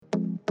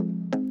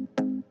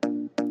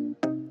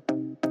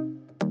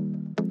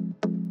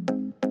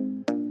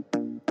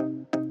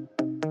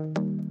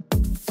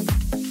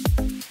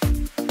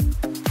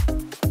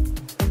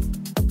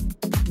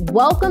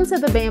Welcome to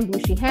the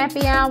Bambushi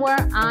Happy Hour.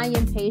 I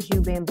am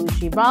Peju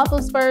Bambushi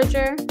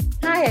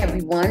Roethlisberger. Hi,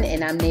 everyone,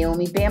 and I'm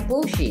Naomi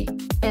Bambushi.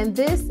 And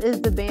this is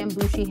the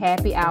Bambushi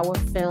Happy Hour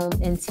Film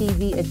and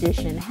TV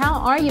edition. How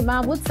are you,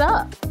 Ma? What's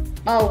up?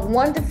 Oh,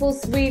 wonderful,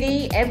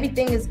 sweetie.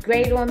 Everything is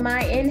great on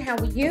my end. How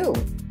are you?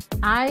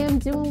 I am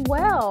doing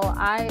well.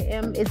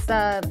 It's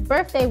a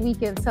birthday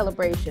weekend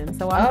celebration,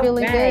 so I'm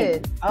feeling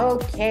good.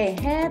 Okay,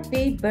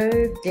 happy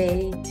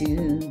birthday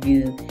to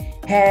you.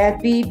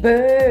 Happy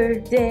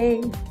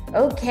birthday.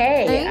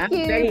 Okay, I'm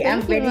ready.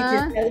 I'm ready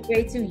to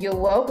celebrate too. You're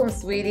welcome,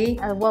 sweetie.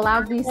 Well,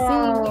 I'll be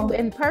seeing you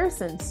in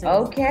person soon.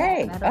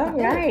 Okay, all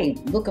right.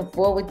 Looking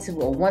forward to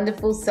a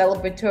wonderful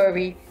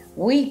celebratory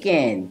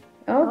weekend.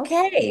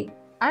 Okay.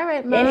 All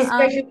right, Ma. Any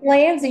special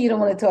plans, or you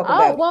don't want to talk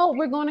about? Oh, well,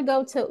 we're going to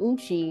go to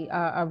Uchi,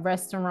 a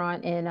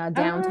restaurant in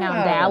downtown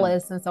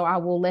Dallas, and so I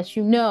will let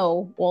you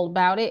know all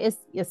about it.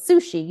 It's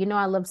sushi. You know,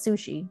 I love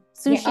sushi.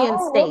 Sushi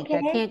and steak. Okay.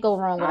 I can't go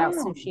wrong without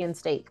sushi and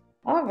steak.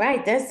 All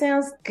right, that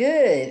sounds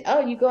good. Oh,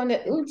 you're going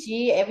to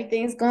Uchi.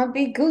 Everything's going to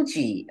be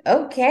Gucci.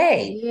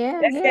 Okay.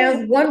 That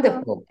sounds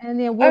wonderful. And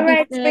then All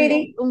right,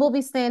 sweetie. we'll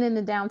be staying in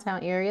the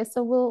downtown area,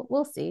 so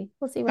we'll see.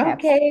 We'll see what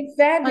happens. Okay,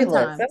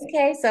 fabulous.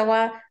 Okay, so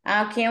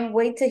I can't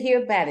wait to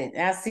hear about it.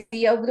 I'll see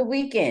you over the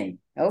weekend.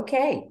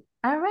 Okay.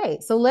 All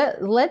right, so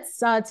let's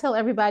tell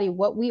everybody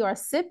what we are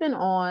sipping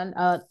on.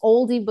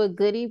 Oldie but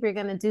goodie. We're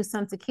gonna do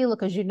some tequila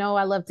because you know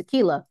I love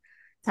tequila.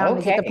 Time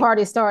to get the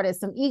party started.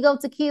 Some Ego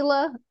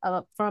tequila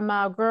from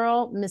our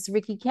girl, Miss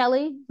Ricky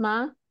Kelly,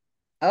 Ma.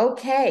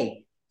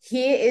 Okay.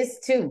 Here is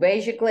to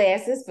raise your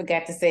glasses.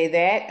 Forgot to say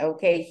that.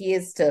 Okay.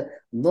 Here's to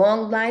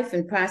long life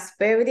and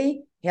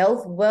prosperity,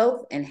 health,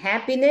 wealth, and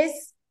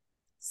happiness.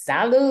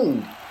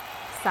 Salud.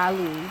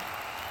 Salud.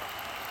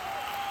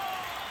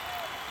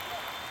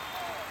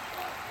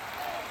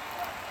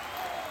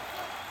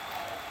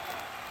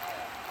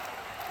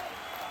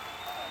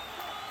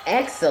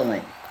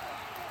 Excellent.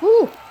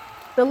 Woo.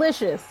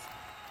 Delicious.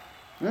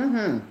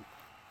 Mm-hmm.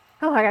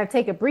 Oh, I gotta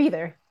take a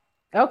breather.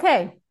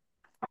 Okay.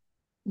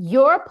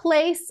 Your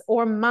Place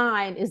or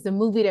Mine is the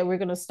movie that we're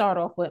going to start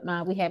off with,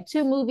 Ma. We have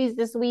two movies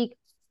this week.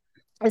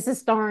 This is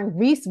starring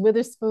Reese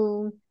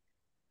Witherspoon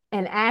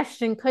and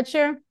Ashton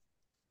Kutcher.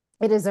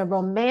 It is a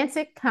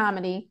romantic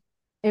comedy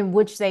in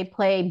which they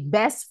play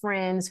best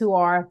friends who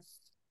are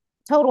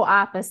total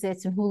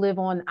opposites and who live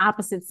on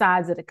opposite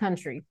sides of the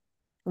country.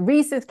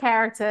 Reese's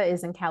character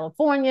is in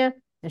California,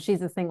 and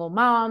she's a single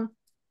mom.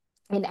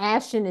 And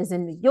Ashton is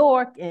in New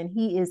York, and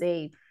he is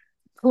a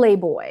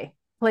playboy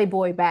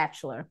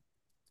bachelor.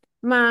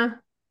 Ma,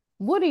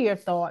 what are your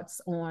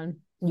thoughts on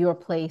Your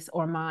Place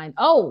or Mine?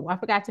 Oh, I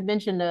forgot to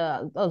mention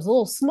the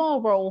little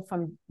small role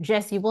from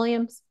Jesse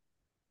Williams.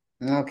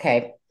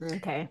 Okay.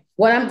 Okay.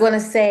 What I'm going to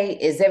say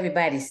is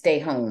everybody stay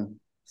home.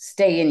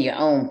 Stay in your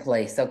own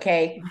place,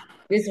 okay?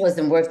 This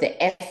wasn't worth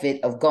the effort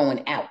of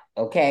going out,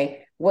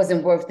 okay?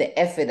 Wasn't worth the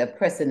effort of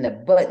pressing the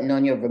button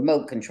on your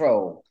remote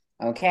control,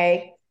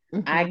 okay?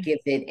 Mm-hmm. I give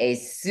it a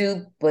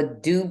super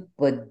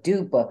duper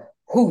duper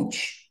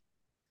hooch.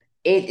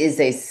 It is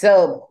a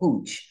sub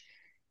hooch.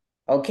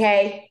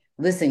 Okay?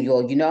 Listen,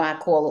 y'all, you know I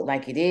call it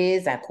like it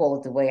is. I call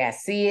it the way I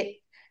see it.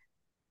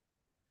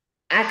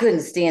 I couldn't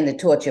stand the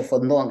torture for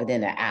longer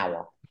than an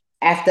hour.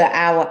 After an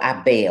hour,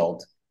 I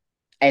bailed.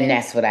 And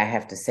that's what I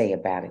have to say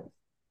about it.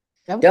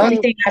 Okay. The only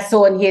thing I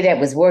saw in here that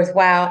was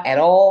worthwhile at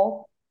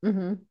all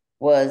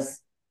was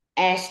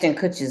Ashton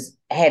Kutcher's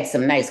had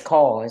some nice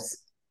cars.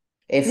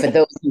 And for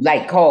those who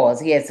like cars,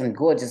 he had some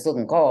gorgeous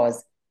looking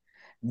cars.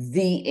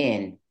 The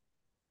end.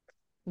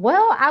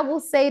 Well, I will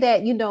say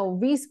that,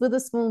 Reese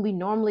Witherspoon, we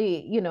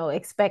normally,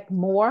 expect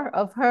more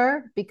of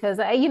her because,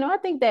 I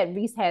think that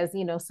Reese has,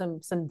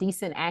 some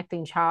decent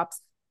acting chops.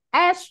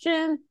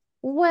 Ashton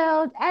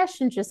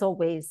just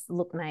always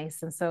looked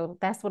nice. And so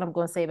that's what I'm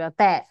going to say about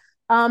that.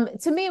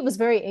 To me, it was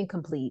very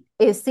incomplete.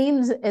 It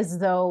seems as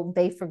though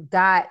they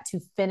forgot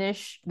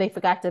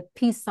to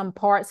piece some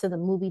parts of the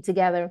movie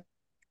together.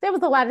 There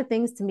was a lot of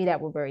things to me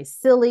that were very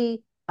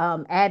silly.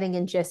 Adding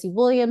in Jesse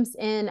Williams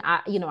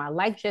I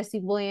like Jesse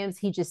Williams.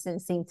 He just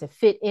didn't seem to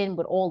fit in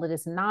with all of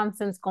this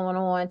nonsense going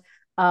on.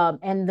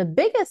 And the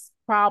biggest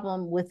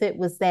problem with it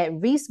was that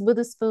Reese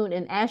Witherspoon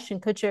and Ashton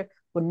Kutcher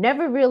were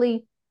never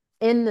really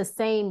in the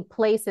same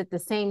place at the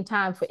same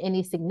time for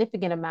any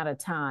significant amount of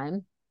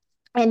time.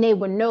 And they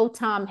were no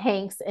Tom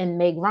Hanks and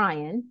Meg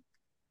Ryan.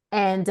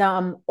 And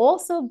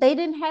also, they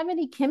didn't have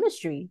any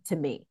chemistry to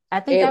me. I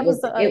think that was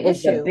the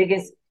issue.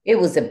 It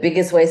was the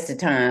biggest waste of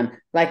time.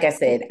 Like I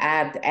said,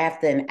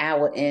 after an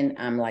hour in,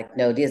 I'm like,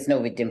 no, there's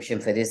no redemption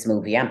for this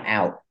movie. I'm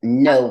out.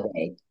 No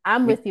way.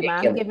 I'm with you,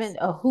 man. I'm giving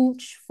a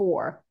hooch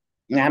 4.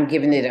 I'm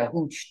giving it a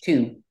hooch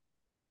 2.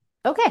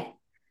 Okay.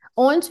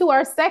 On to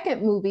our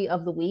second movie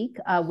of the week,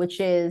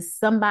 which is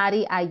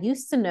Somebody I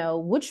Used to Know,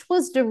 which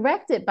was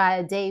directed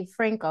by Dave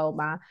Franco,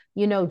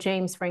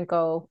 James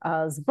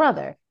Franco's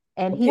brother.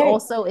 And he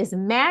also is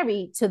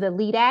married to the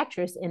lead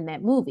actress in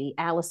that movie,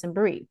 Alison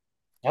Brie.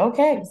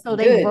 Okay, So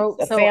they good. wrote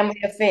A so family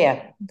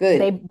affair.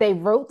 Good. they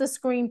wrote the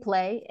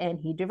screenplay and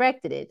he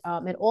directed it.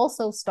 It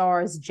also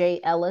stars Jay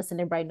Ellis, and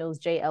everybody knows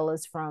Jay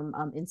Ellis from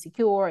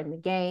Insecure and The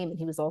Game, and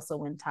he was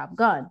also in Top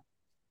Gun.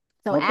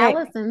 So Okay.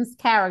 Allison's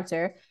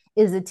character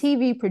is a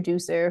TV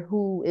producer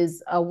who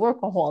is a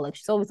workaholic.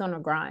 She's always on her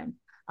grind.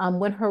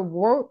 When her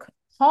work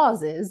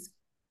pauses,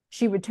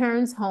 she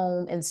returns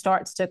home and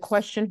starts to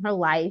question her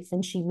life,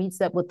 and she meets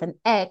up with an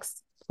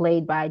ex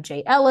played by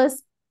Jay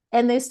Ellis,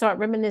 and they start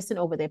reminiscing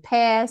over their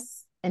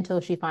past until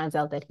she finds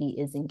out that he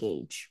is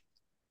engaged.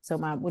 So,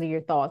 what are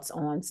your thoughts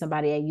on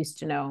somebody I used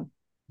to know?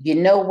 You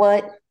know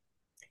what?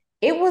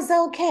 It was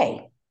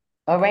okay.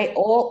 All Okay. right.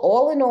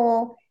 All in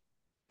all,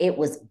 it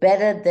was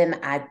better than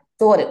I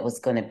thought it was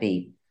going to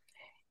be.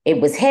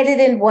 It was headed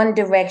in one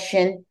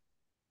direction,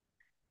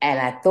 and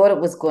I thought it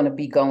was going to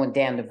be going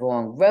down the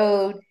wrong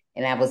road.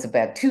 And I was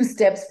about two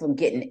steps from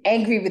getting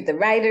angry with the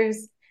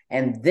writers.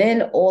 And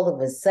then all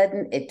of a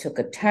sudden, it took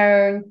a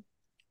turn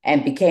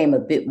and became a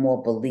bit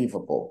more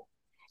believable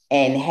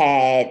and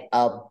had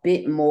a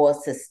bit more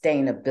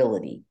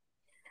sustainability.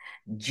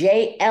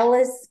 Jay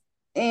Ellis,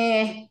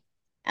 the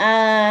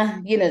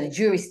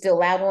jury's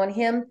still out on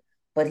him,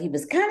 but he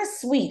was kind of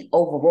sweet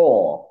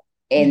overall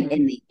in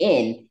Mm-hmm. the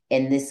end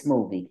in this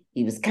movie.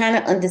 He was kind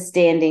of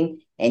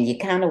understanding, and you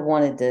kind of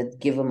wanted to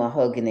give him a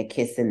hug and a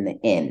kiss in the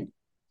end.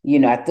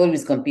 I thought he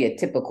was going to be a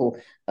typical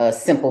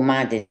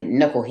simple-minded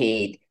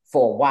knucklehead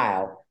for a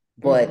while,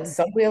 but Mm-hmm.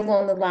 somewhere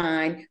along the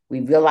line, we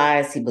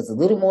realized he was a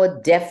little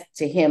more deaf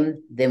to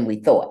him than we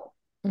thought,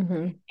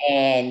 Mm-hmm.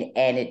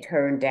 and it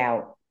turned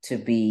out to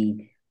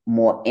be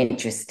more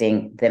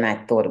interesting than I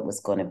thought it was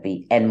going to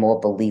be and more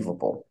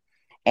believable.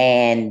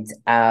 And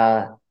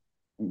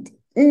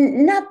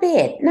not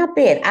bad, not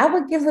bad. I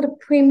would give it a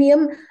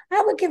premium.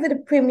 I would give it a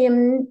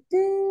premium.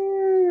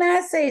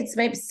 I say it's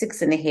maybe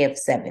 6.5,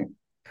 7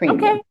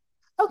 premium. Okay.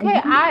 Okay,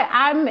 Mm-hmm.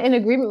 I'm in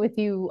agreement with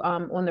you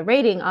on the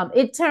rating.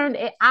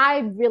 I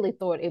really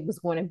thought it was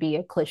going to be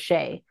a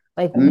cliche,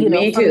 like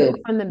Me too.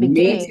 from the Me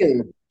beginning.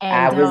 too.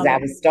 I And was I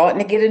was starting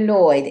to get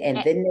annoyed, and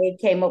then they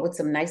came up with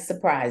some nice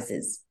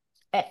surprises.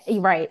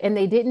 right, and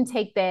they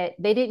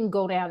didn't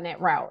go down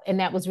that route, and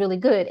that was really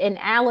good. And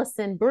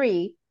Allison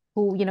Brie,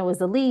 who is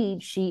the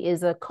lead, she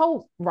is a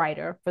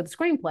co-writer for the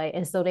screenplay,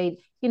 and so they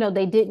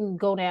didn't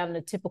go down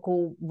the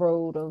typical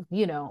road of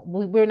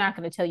we're not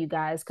going to tell you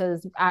guys,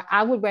 because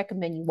I would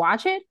recommend you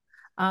watch it.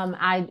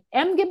 I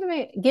am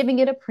giving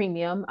it a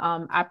premium.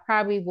 I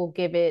probably will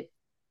give it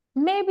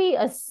maybe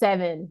a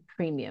 7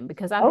 premium,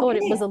 because I thought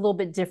it was Okay. a little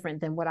bit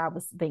different than what I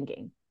was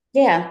thinking.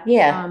 Yeah,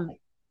 yeah. Um,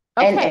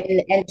 And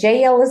okay. and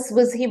Jay Ellis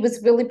was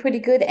really pretty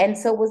good, and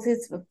so was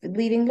his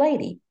leading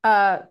lady.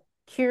 uh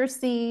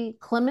Kiersey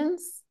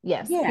Clemens.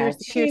 Yes, Yeah,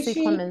 she Kiersey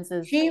she Clemens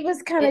is she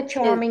was kind it of is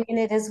charming in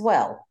it as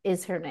well.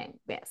 is her name.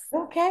 Yes.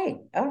 Okay,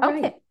 all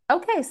right. Okay.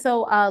 Okay.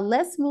 So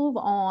let's move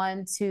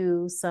on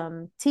to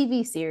some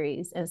TV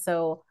series. And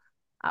so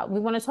we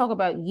want to talk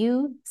about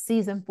You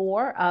season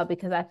 4,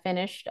 because I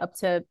finished up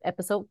to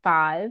episode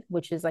 5,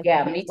 which is like the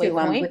Yeah, me halfway too.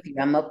 I'm point. with you.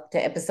 I'm up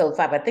to episode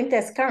 5. I think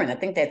that's current. I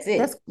think that's it.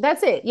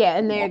 That's it. Yeah,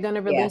 and Yeah, they're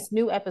going to yeah. release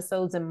new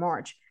episodes in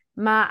March.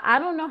 I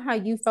don't know how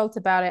you felt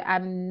about it.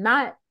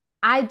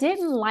 I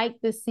didn't like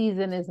this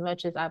season as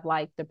much as I've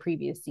liked the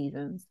previous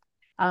seasons.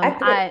 I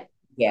thought, I Go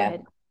yeah.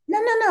 ahead. No,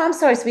 no, no. I'm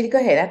sorry, sweetie. Go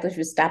ahead. I thought you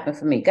were stopping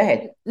for me. Go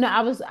ahead. No,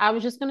 I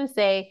was just gonna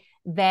say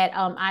that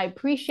I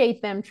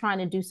appreciate them trying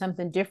to do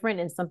something different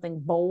and something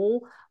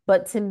bold,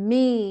 but to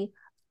me,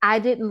 I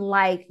didn't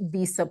like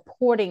the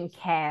supporting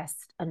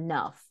cast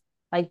enough.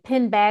 Like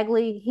Penn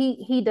Bagley,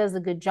 he does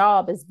a good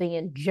job as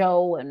being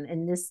Joe,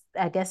 and this,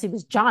 I guess he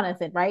was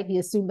Jonathan, right? He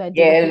assumed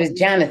Yeah, it was identity.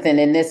 Jonathan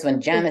in this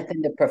one.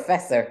 Jonathan the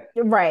professor.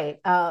 Right.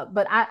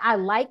 But I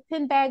like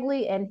Penn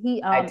Bagley, and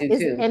I do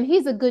too.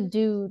 he's a good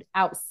dude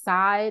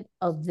outside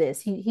of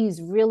this.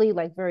 He's really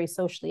like very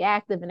socially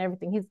active and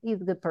everything. He's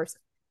a good person.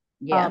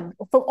 Yeah.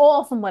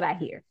 From what I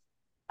hear.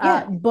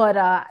 Yeah.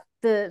 But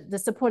the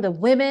support of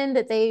women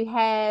that they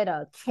had,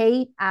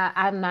 Kate,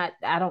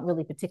 I don't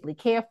really particularly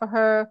care for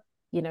her.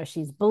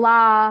 She's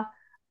blah.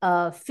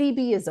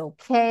 Phoebe is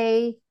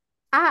okay.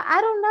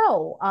 I don't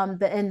know.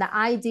 The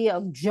idea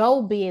of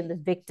Joe being the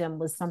victim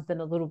was something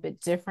a little bit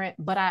different,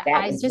 but That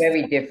was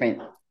very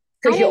different. I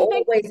Because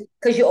didn't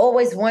think you're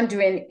always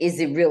wondering,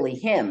 is it really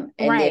him?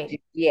 And right.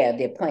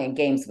 they're playing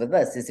games with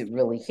us. Is it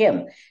really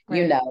him?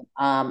 Right.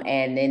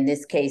 And in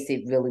this case,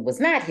 it really was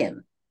not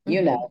him,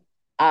 you Mm-hmm. know.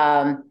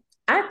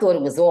 I thought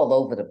it was all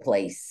over the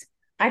place.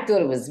 I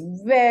thought it was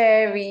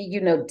very,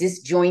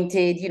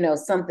 disjointed,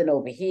 something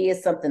over here,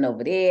 something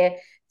over there,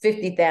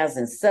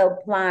 50,000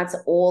 subplots,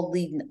 all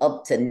leading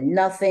up to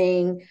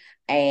nothing.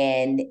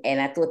 And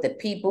I thought the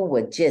people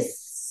were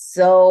just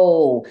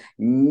so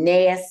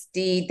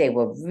nasty. They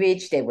were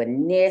rich, they were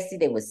nasty,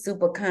 they were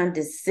super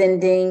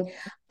condescending.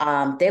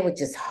 They were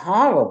just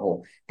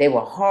horrible. They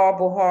were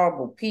horrible,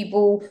 horrible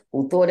people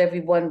who thought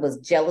everyone was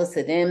jealous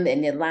of them,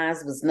 and their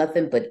lives was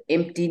nothing but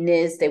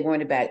emptiness. They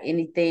weren't about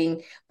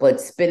anything but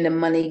spending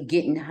money,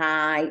 getting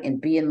high, and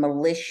being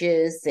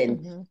malicious. And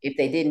Mm-hmm. if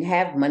they didn't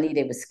have money,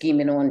 they were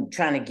scheming on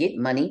trying to get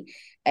money.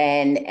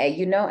 And I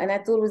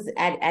thought it was,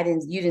 I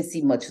didn't, you didn't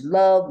see much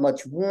love,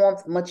 much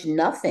warmth, much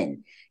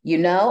nothing,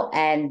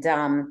 and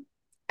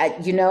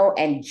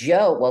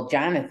Joe, well,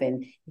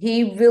 Jonathan,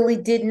 he really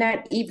did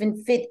not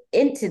even fit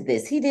into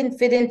this. He didn't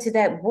fit into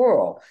that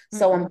world.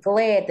 So I'm Mm-mm.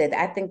 glad that,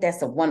 I think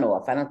that's a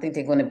one-off. I don't think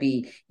they're going to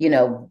be,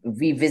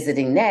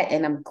 revisiting that.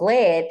 And I'm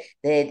glad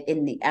that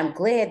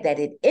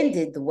it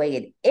ended the way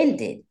it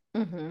ended,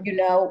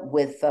 Mm-hmm.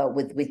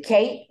 with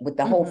Kate, with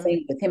the whole Mm-hmm.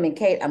 thing with him and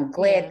Kate. I'm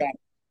glad Yeah.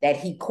 that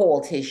he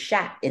called his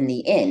shot in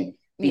the end,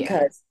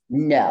 Yeah.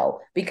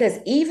 because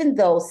even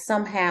though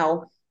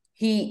somehow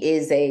he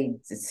is a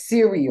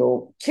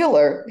serial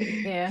killer,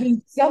 Yeah.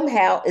 he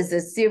somehow is a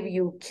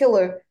serial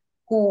killer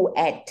who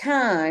at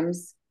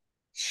times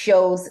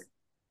shows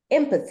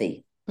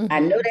empathy. I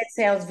know Mm-hmm. that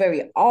sounds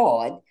very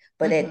odd,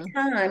 but at Mm-hmm.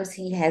 times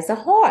he has a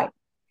heart.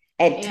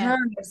 At Yeah.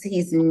 times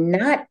he's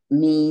not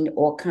mean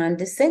or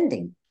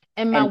condescending.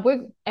 And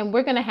And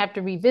we're gonna have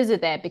to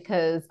revisit that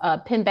because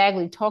Penn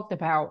Bagley talked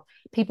about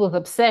people's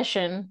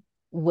obsession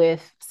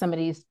with some of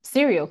these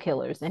serial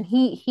killers, and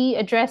he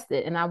addressed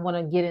it. And I want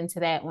to get into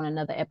that on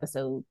another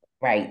episode.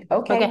 right,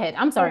 But go okay. ahead.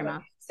 I'm sorry, Okay. Ma.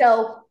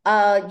 So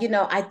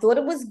I thought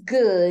it was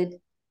good,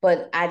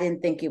 but I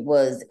didn't think it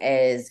was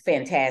as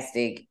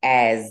fantastic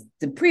as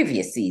the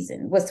previous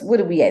season. What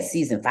are we at?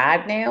 Season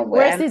 5 now?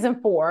 We're at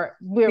season 4.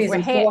 We're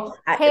Season 4.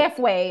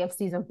 halfway of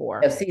season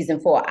 4. Of season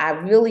 4. I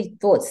really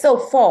thought so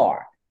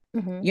far,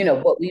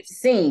 Mm-hmm. what we've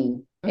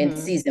seen in Mm-hmm.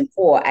 season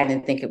 4, I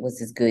didn't think it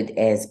was as good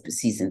as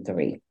season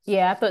 3.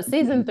 Yeah, I thought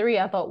season 3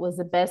 I thought was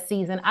the best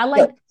season. I So,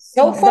 liked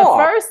so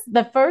far.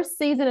 the first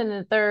season and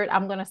the third.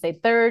 I'm gonna say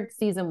third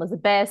season was the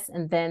best,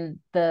 and then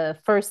the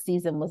first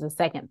season was the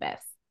second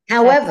best.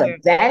 That's However, where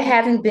that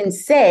having been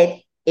said,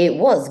 it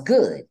was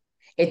good.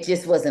 It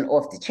just wasn't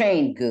off the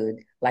chain good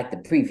like the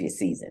previous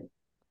season.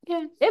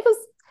 yeah, it was.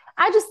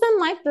 I just didn't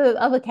like the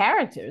other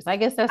characters. I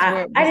guess that's where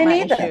I was didn't my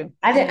either. issue.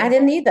 I Yeah.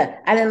 didn't either.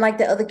 I didn't like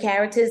the other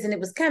characters, and it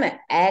was kind of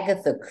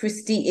Agatha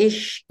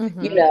Christie-ish,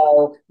 Mm-hmm.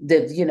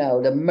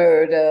 the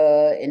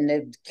murder in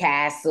the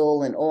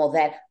castle and all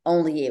that,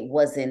 only it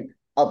wasn't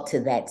up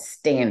to that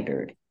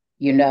standard.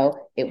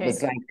 It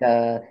was Okay.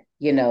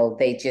 like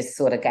they just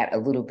sort of got a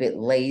little bit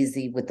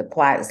lazy with the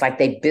plot. It's like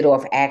they bit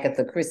off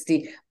Agatha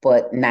Christie,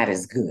 but not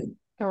as good.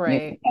 All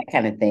right. That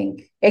kind of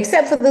thing.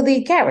 Except for the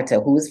lead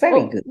character, who was very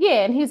Well, good.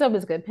 yeah, and he's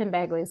always good. Penn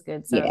Bagley is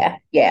good. So Yeah,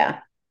 yeah.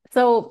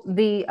 So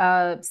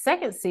the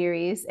second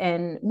series,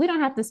 and we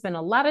don't have to spend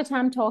a lot of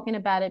time talking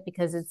about it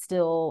because it's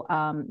still,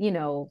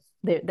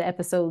 the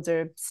episodes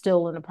are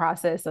still in the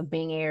process of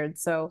being aired.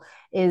 So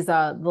is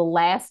The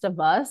Last of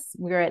Us.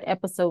 We're at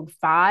episode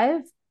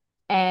 5,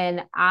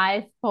 and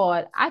I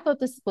thought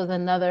this was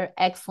another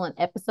excellent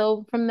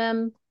episode from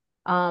them.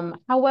 Oh, I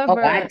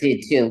However,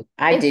 did too.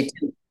 I it's did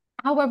too.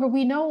 however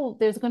we know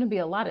there's going to be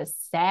a lot of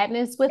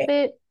sadness with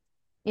it.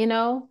 You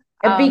know,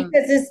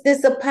 Because it's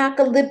this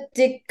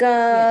apocalyptic,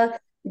 yeah,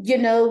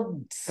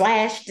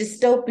 slash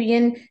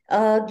dystopian,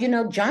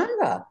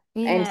 genre.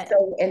 And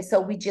yeah.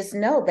 so we just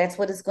know that's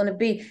what it's going to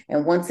be.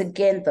 And once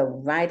again, the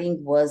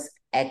writing was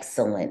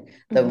excellent.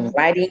 The Mhm.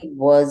 writing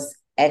was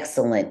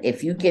excellent.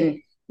 If you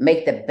can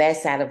make the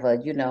best out of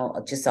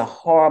just a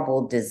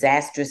horrible,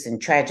 disastrous,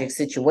 and tragic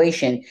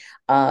situation,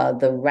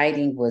 the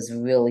writing was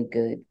really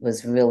good,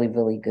 was really,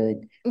 really good.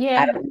 I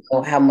Yeah. don't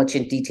know how much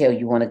in detail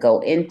you want to go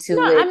No, into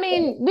I it.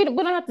 mean, we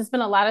don't have to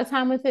spend a lot of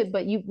time with it,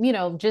 but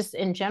just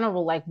in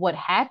general, like what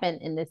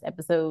happened in this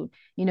episode,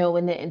 in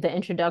the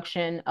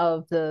introduction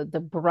of the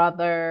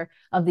brother,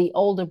 of the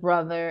older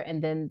brother,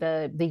 and then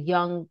the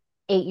young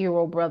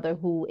 8-year-old brother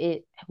who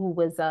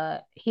was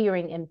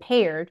hearing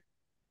impaired.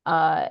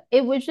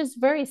 It was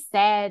just very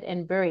sad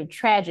and very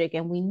tragic,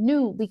 and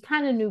we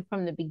kind of knew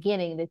from the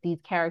beginning that these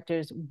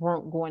characters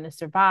weren't going to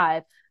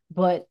survive,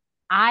 but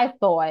I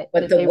thought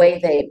But that the they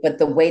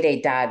were way they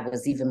died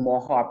was even more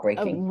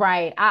heartbreaking.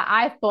 right.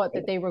 I thought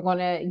that they were going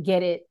to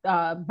get it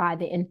by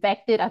the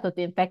infected. I thought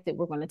the infected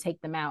were going to take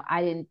them out.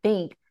 I didn't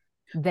think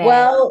that,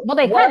 Well, well,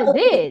 they kind of well,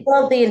 did.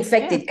 the Yeah,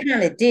 infected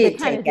kind of they did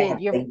kind take of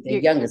did. out the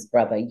youngest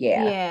brother.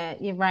 Yeah. Yeah,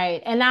 you're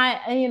right. And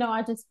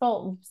I just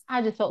felt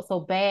so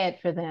bad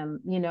for them,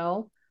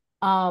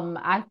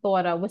 I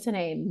thought, what's her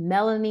name?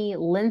 Melanie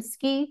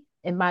Linsky.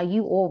 And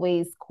you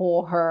always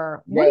call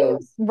her, what do you,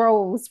 Rose.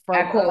 Rose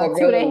I from call her Rose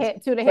Two and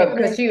a Half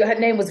because Men her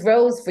name was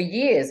Rose for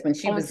years when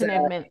she on was Two and a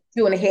Half Men.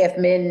 2.5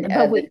 Men,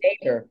 But the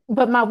neighbor.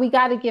 we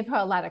got to give her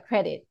a lot of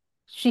credit.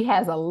 She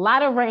has a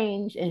lot of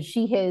range, and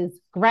she has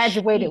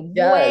graduated She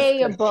does way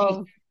because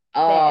above that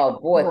oh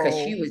boy, because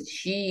role.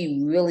 she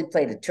really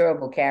played a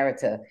terrible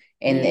character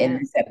in Yeah,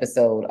 this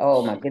episode.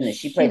 Oh my goodness,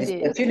 she she played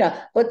it, did.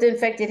 but the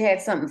infected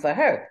had something for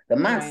her. The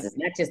Right. monsters,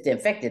 not just the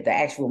infected, the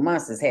actual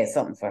monsters had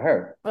something for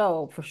her.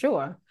 Oh, for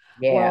sure.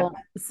 Yeah. Well,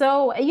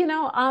 so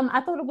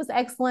I thought it was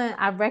excellent.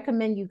 I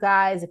recommend you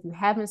guys, if you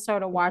haven't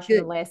started watching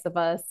The Good. Last of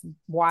Us, For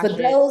watch it.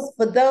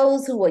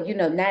 those who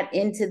are, not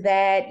into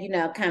that,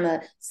 kind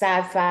of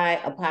sci-fi,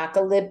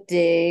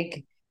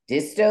 apocalyptic,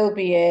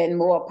 dystopian,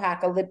 more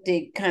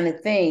apocalyptic kind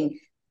of thing,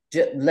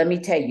 let me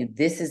tell you,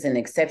 this is an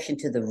exception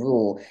to the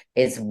rule.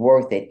 It's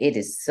worth it. It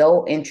is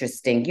so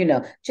interesting.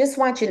 Just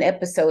watch an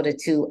episode or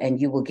two and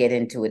you will get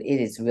into it.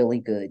 It is really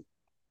good.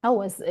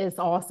 Oh, it's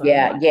awesome.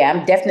 Yeah, yeah,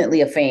 I'm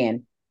definitely a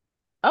fan.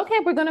 Okay,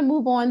 we're going to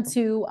move on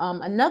to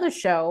another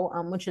show,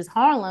 which is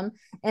Harlem.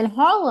 And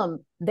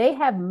Harlem, they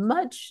have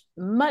much,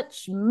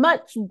 much,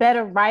 much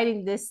better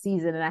writing this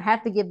season, and I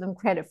have to give them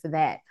credit for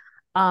that.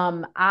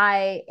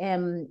 I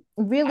am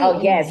really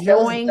Oh yes,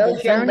 enjoying the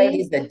those young journey.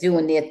 ladies are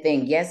doing their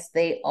thing. Yes,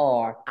 they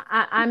are.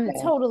 I'm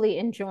Yeah, totally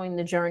enjoying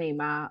the journey.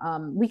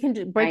 We can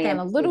I break down am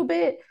a little too.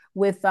 bit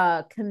with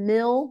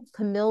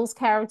Camille's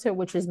character,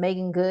 which is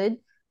Megan Good.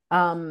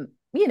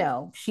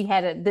 She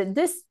had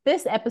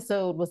this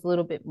episode was a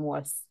little bit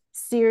more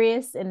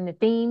serious in the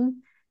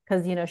theme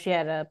because she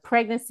had a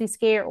pregnancy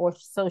scare, or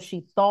so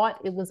she thought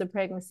it was a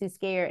pregnancy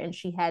scare, and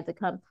she had to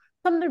come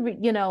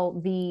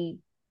to the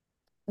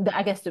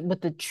I guess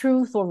with the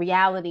truth or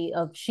reality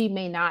of she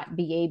may not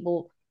be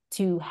able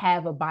to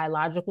have a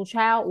biological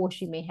child, or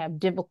she may have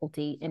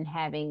difficulty in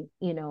having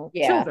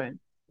Yeah, children.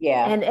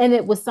 yeah, And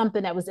it was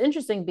something that was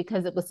interesting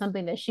because it was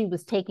something that she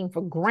was taking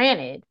for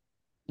granted.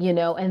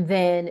 And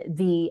then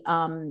the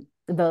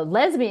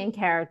lesbian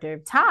character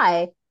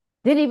Ty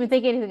didn't even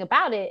think anything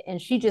about it,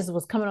 and she just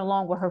was coming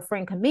along with her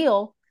friend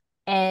Camille,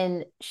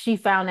 and she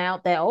found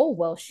out that, oh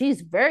well,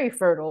 she's very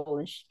fertile,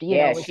 and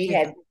yeah. it's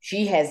just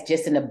She has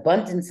just an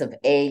abundance of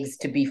eggs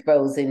to be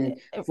frozen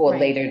for right.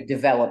 later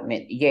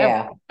development. Uh,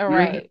 Yeah.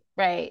 Hmm.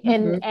 right.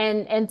 Hmm.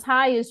 And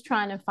Ty is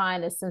trying to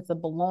find a sense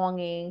of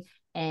belonging,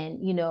 and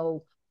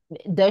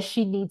does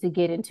she need to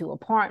get into a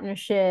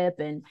partnership?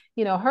 And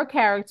her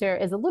character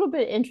is a little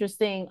bit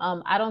interesting.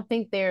 I don't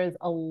think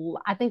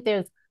I think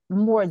there's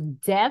more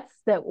depth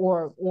that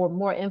or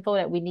more info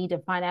that we need to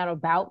find out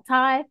about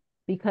Ty,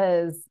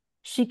 because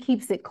she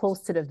keeps it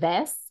close to the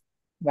vest,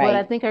 but I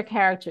Right. think her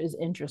character is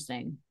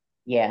interesting.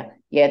 Yeah.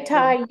 Yeah. Yeah.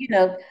 Ty,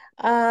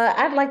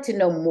 I'd like to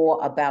know more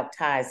about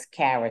Ty's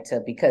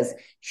character because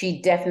she's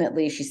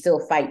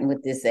still fighting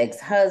with this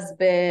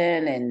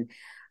ex-husband. And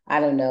I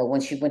don't know,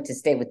 when she went to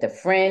stay with the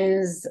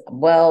friends,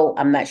 well,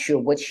 I'm not sure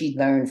what she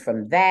learned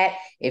from that.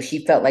 If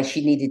she felt like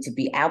she needed to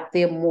be out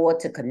there more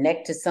to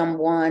connect to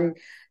someone.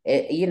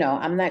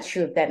 I'm not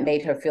sure if that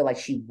made her feel like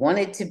she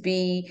wanted to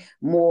be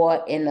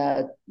more in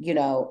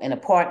a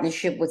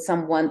partnership with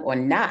someone or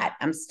not.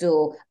 I'm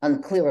still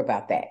unclear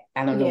about that.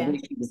 I don't know where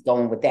Yeah. she was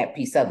going with that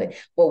piece of it,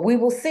 but we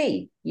will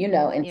see. In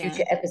Yeah.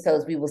 future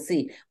episodes, we will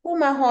see. Who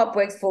my heart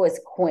breaks for is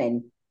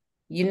Quinn.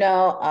 You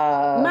know,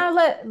 uh,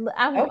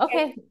 okay,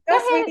 Okay, go go,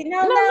 ahead. sweetie.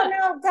 No, No, no, no,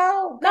 no,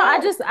 go,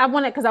 no. go. I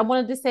wanted because I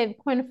wanted to save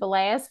Quinn for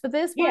last for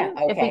this Yeah,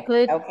 one, if we okay,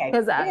 could, okay,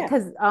 yeah,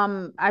 because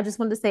I just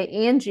wanted to say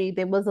Angie.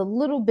 There was a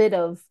little bit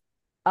of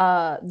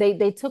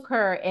they took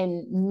her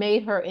and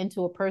made her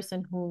into a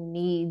person who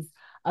needs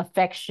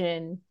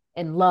affection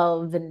and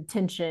love and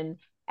attention,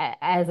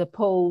 as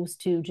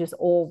opposed to just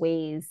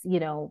always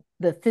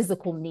the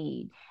physical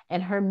need.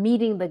 And her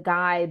meeting the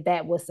guy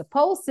that was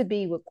supposed to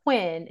be with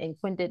Quinn, and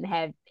Quinn didn't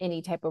have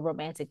any type of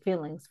romantic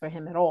feelings for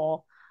him at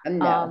all.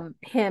 no.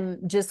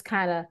 Him just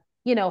kind of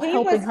He was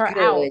helping her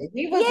out. good.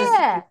 He was a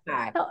Yeah, sweet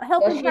guy. Well,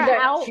 helping her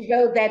out. she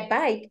rode that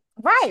bike. She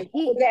Right,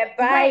 rode that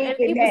right, bike,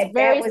 and he and was that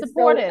very was so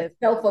supportive.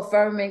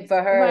 self-affirming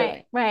for her.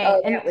 Right,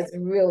 Oh, that was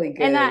really and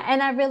good.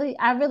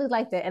 I really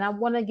liked it, and I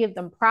want to give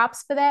them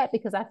props for that,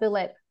 because I feel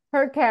like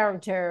her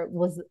character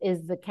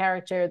is the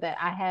character that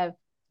I have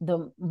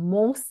the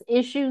most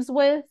issues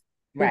with,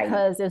 Right.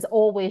 because it's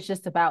always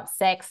just about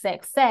sex,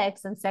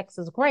 and sex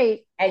is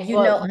great, And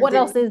but what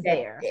else underneath is that,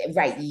 there?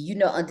 right,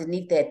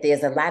 underneath that,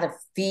 there's a lot of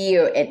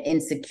fear and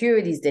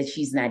insecurities that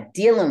she's not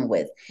dealing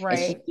with. And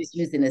she's Right, just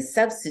using a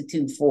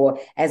substitute for,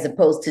 as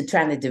opposed to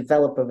trying to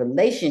develop a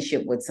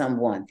relationship with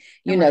someone.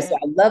 So right,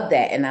 I love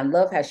that. And I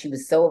love how she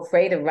was so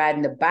afraid of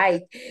riding the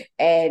bike.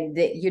 And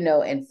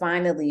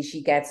finally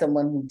she got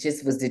someone who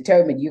just was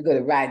determined, you're going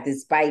to ride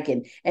this bike.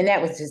 And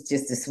that was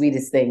just the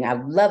sweetest thing. I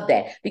love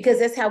that because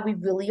that's how we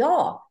really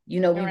are. We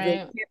really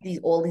right, have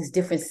all these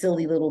different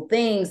silly little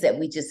things that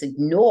we just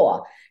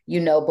ignore,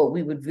 but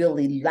we would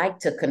really like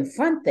to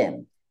confront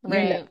them,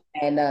 right.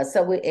 and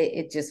so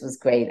it just was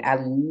great. I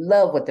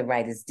love what the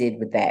writers did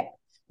with that,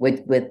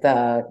 with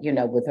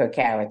her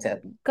character.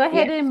 Go Yeah,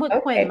 ahead and with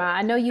Quinn, Ma. okay.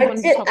 I know you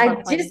wanted to talk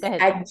about Quinn. Go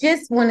ahead. I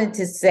just wanted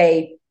to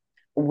say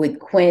with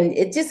Quinn,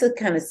 it's just a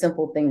kind of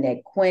simple thing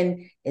that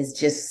Quinn is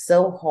just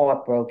so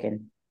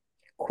heartbroken.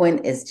 Quinn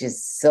is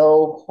just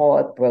so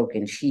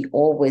heartbroken. She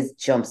always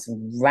jumps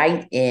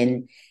right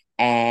in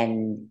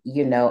and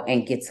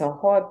gets her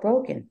heart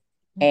broken.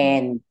 Mm-hmm.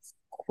 And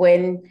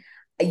Quinn,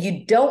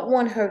 you don't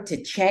want her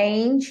to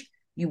change.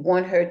 You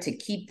want her to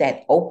keep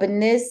that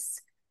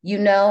openness,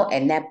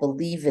 and that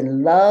believe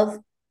in love,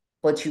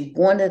 but you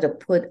want her to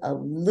put a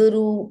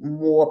little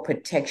more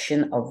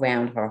protection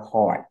around her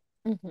heart,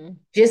 Mm-hmm.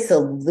 just a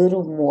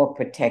little more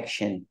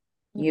protection,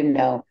 you Mm-hmm.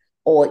 know,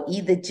 or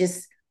either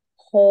just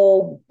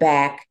hold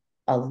back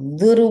a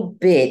little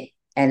bit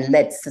and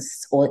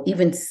or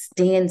even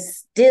stand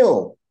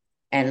still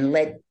and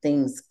let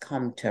things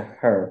come to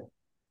her.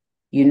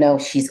 You know,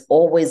 she's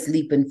always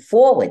leaping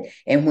forward.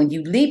 And when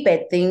you leap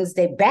at things,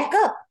 they back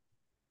up.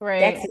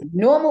 That's Right. a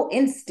normal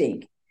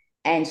instinct.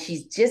 And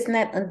she's just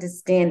not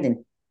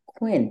understanding.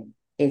 Quinn,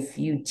 if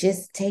you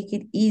just take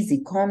it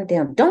easy, calm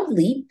down, don't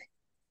leap,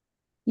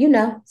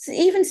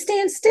 even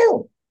stand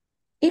still,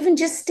 even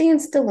just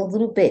stand still a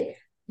little bit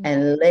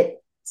and let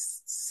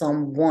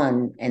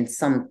someone and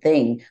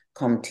something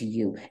come to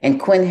you. And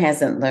Quinn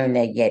hasn't learned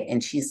that yet.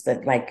 And she's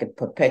like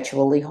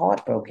perpetually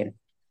heartbroken,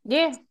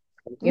 Yeah.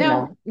 you No,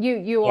 know.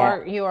 you Yeah.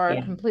 are you are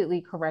Yeah.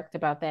 completely correct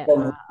about that,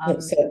 Ma.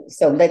 So,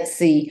 so let's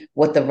see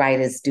what the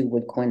writers do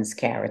with Quinn's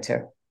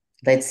character.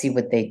 Let's see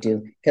what they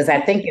do. Because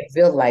I think in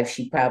real life,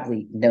 she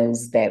probably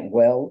knows that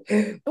well.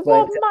 But,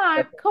 Well, Ma,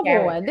 but come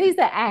on. These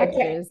are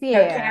actors. her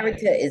Yeah.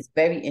 character is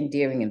very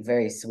endearing and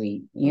very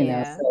sweet,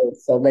 Yeah.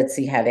 So let's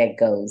see how that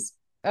goes.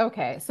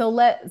 Okay. But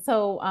kudos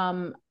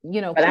I'm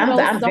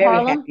to very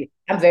Harlem. happy.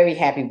 I'm very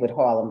happy with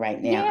Harlem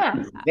right now. Yeah.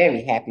 I'm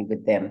very happy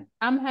with them.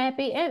 I'm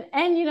happy.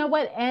 And you know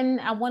what? And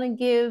I want to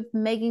give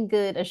Megan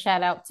Good a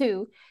shout out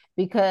too,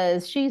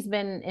 because she's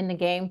been in the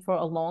game for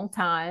a long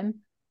time.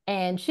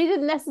 And she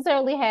didn't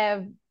necessarily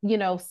have,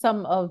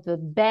 some of the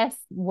best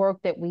work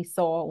that we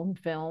saw on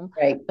film,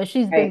 Right, but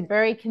she's right. been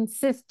very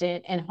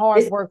consistent and This,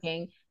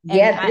 hardworking. And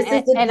yeah, this is I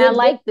a and I good look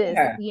like for this.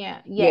 her.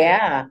 Yeah, yes.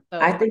 Yeah, So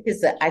I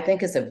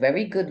think it's a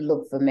very good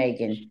look for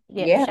Megan.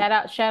 yeah,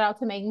 Yeah, shout out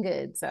to Megan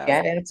Good. So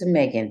shout out to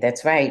Megan.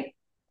 That's right.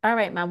 all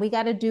right, man, we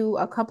got to do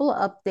a couple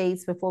of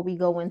updates before we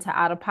go into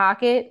out of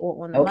pocket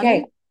or on the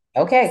money. Okay,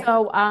 okay.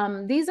 So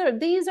these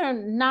are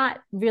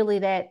not really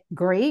that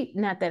great,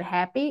 not that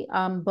happy.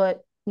 But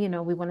we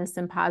want to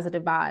send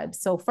positive vibes.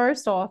 So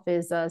first off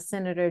is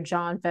Senator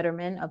John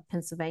Fetterman of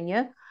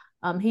Pennsylvania.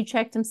 He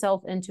checked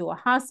himself into a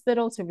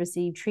hospital to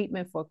receive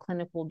treatment for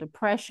clinical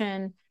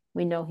depression.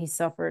 We know he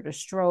suffered a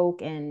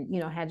stroke and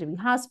had to be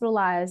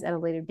hospitalized at a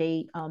later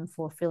date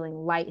for feeling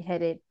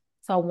lightheaded.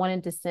 So I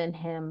wanted to send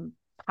him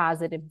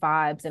positive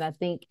vibes, and I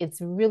think it's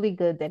really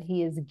good that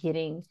he is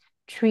getting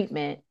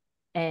treatment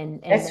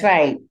and That's that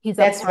right. he's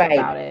That's upfront right.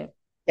 about it.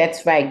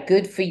 That's right.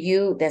 Good for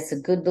you. That's a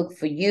good look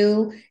for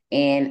you.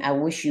 And I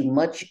wish you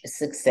much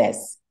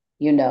success,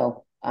 and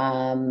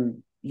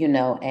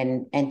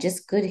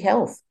just good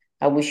health.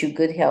 I wish you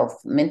good health,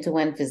 mental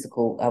and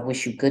physical. I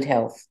wish you good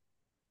health.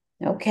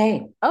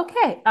 Okay.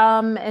 Okay.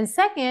 And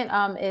second,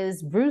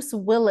 is Bruce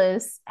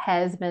Willis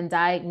has been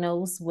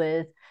diagnosed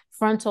with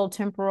frontal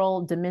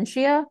temporal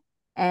dementia,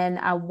 and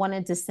I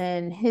wanted to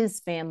send his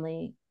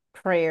family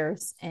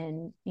prayers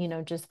and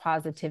just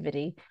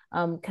positivity.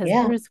 Because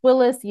Yeah. Bruce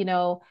Willis,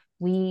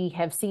 we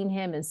have seen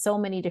him in so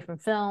many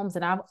different films,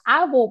 and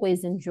I've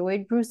always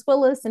enjoyed Bruce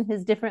Willis and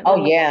his different Oh,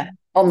 little yeah.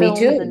 Oh, me films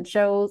too. and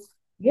shows,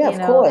 Yeah, of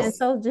and course.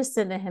 so just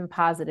sending him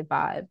positive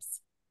vibes.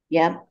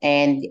 Yeah.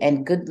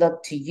 And good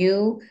luck to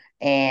you.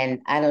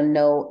 And I don't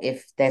know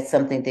if that's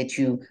something that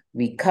you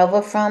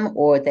recover from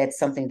or that's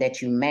something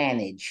that you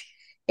manage.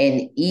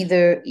 In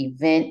either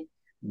event,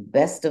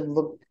 best of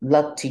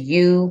luck to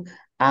you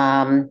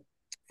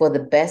for the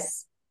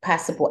best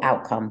possible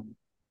outcome.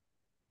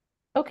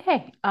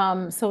 Okay.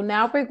 So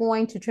now we're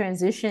going to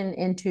transition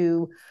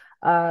into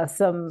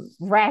some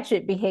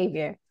ratchet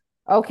behavior.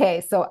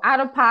 Okay, so out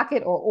of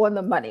pocket or on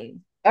the money.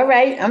 All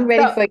right, I'm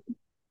ready So for you.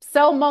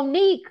 so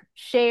Monique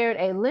shared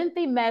a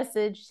lengthy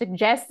message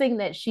suggesting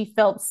that she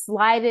felt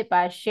slighted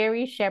by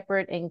Sherry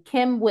Shepherd and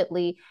Kim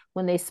Whitley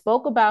when they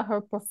spoke about her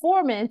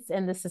performance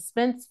in the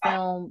suspense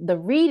film The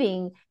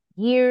Reading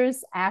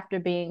years after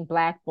being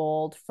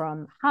blackballed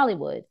from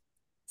Hollywood.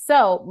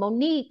 So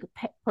Monique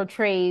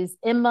portrays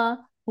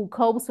Emma, who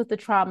copes with the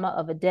trauma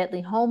of a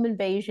deadly home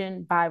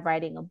invasion by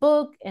writing a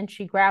book, and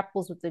she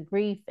grapples with the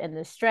grief and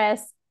the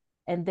stress.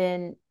 And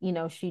then,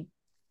 she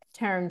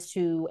turns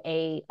to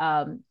a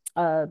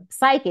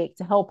psychic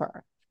to help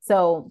her.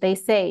 So they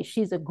say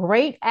she's a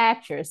great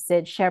actress,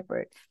 said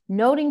Shepherd,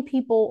 noting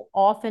people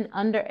often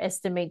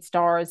underestimate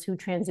stars who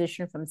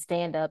transition from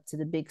stand up to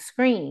the big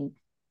screen.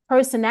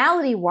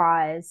 Personality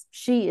wise,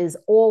 she is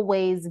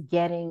always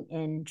getting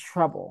in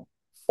trouble.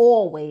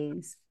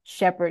 Always,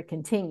 Shepherd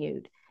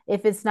continued.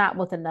 If it's not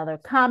with another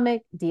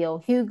comic,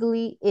 D.L.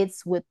 Hughley,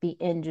 it's with the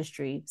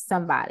industry,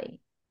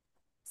 somebody.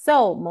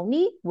 So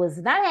Monique was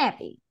not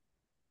happy.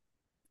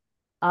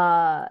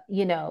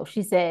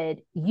 She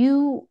said,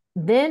 you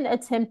then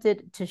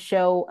attempted to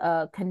show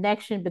a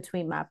connection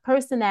between my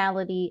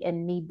personality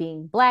and me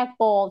being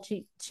blackballed.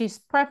 She's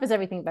prefaced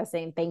everything by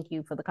saying thank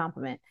you for the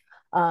compliment.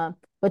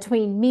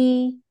 Between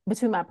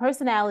my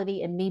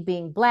personality and me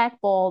being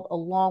blackballed,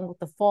 along with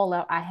the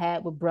fallout I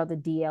had with brother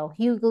D.L.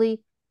 Hughley.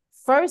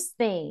 First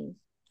thing,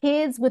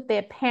 kids with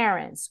their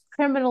parents,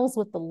 criminals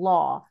with the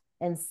law,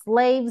 and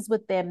slaves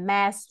with their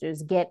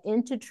masters get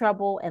into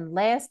trouble. And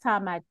last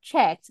time I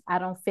checked, I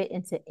don't fit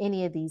into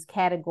any of these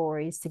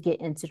categories to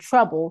get into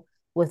trouble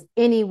with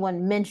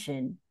anyone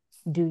mentioned.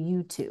 Do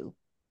you too?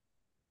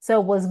 So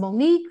was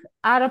Monique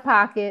out of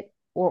pocket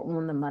or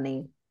on the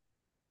money?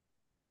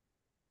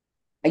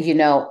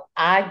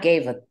 I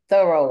gave a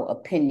thorough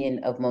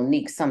opinion of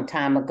Monique some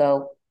time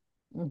ago,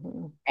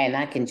 Mm-hmm. and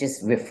I can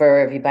just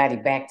refer everybody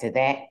back to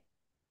that.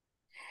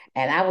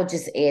 And I will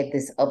just add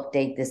this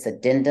update, this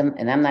addendum,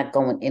 and I'm not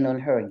going in on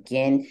her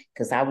again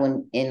because I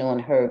went in on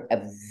her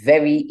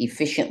very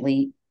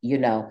efficiently,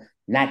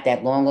 not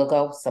that long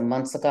ago, some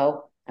months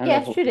ago. I don't know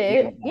if Yes, it you was a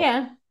year did. ago.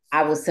 Yeah.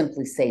 I will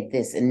simply say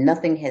this, and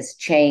nothing has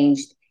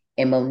changed.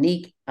 And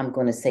Monique, I'm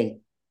going to say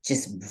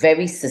just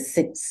very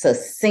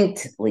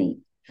succinctly,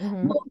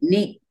 Hmm.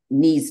 Monique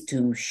needs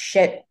to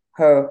shut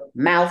her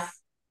mouth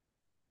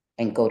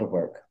and go to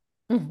work.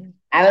 Hmm.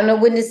 I don't know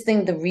when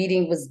the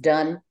reading was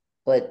done,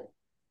 but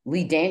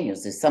Lee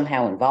Daniels is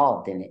somehow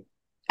involved in it.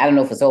 I don't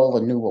know if it's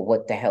old or new or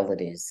what the hell it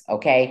is,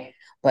 okay?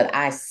 But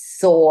I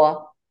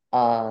saw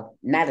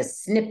not a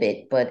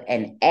snippet, but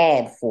an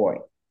ad for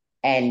it.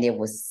 And there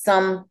was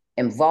some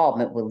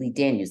involvement with Lee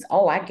Daniels.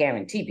 Oh, I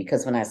guarantee,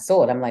 because when I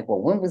saw it, I'm like,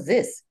 well, when was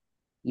this?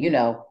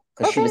 Because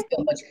Okay.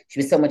 she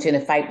was so much in a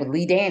fight with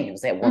Lee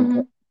Daniels at one point.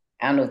 Hmm.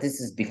 I don't know if this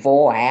is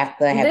before or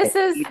after. Have This the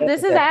is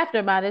this is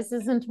after my. This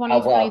is in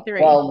well,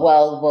 2023. well,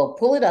 well, well,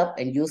 pull it up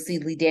and you'll see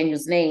Lee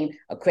Daniels' name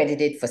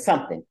accredited for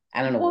something.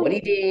 I don't know what he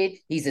Well, did.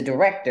 He's a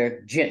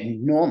director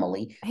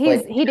normally,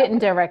 but he didn't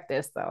direct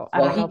this though.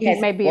 I well, don't know if he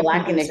may be a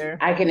producer.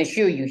 I can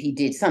assure you he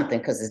did something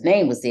because his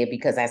name was there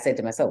because I said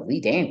to myself,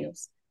 Lee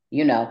Daniels,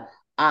 you know.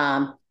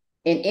 Um,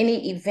 in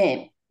any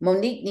event,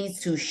 Monique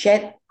needs to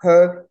shut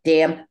her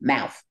damn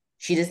mouth.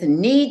 She doesn't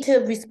need to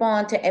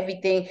respond to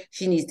everything.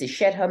 She needs to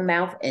shut her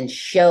mouth and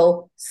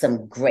show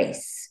some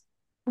grace.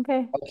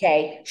 Okay.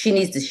 Okay. She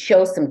needs to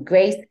show some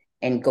grace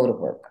and go to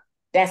work.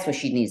 That's what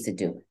she needs to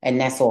do.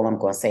 And that's all I'm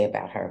going to say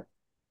about her.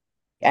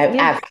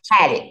 Yeah. I've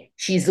had it.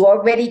 She's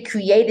already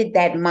created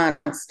that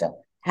monster.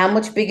 How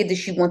much bigger does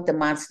she want the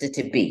monster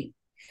to be?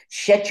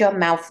 Shut your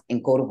mouth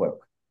and go to work.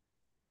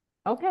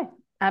 Okay.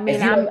 I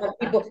mean, I'm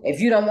If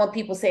you don't want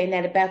people saying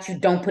that about you,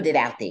 don't put it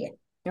out there.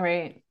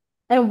 right.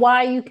 And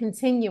why are you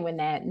continuing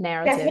that That's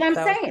narrative what I'm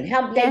though? saying.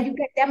 How that Yeah. you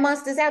got that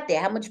monster's out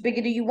there. How much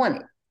bigger do you want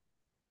it?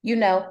 You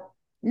know,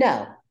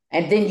 no.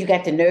 And then you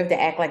got the nerve to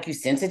act like you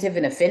sensitive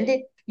and offended.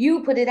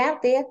 You put it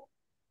out there.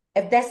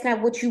 If that's not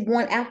what you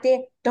want out there,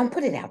 don't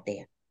put it out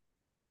there.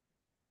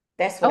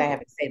 That's what I Okay. have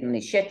to say to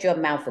Monique. Shut your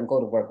mouth and go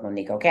to work,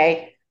 Monique,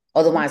 okay?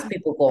 Otherwise,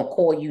 people are going to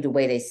call you the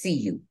way they see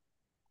you.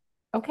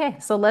 Okay.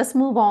 So let's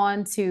move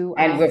on to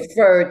And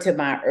refer to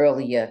my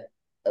earlier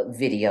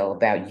video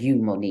about you,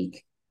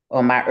 Monique,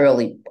 or my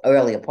earlier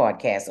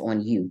podcast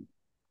on you.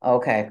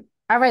 Okay.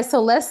 all right.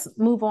 So let's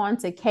move on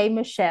to K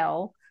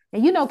Michelle.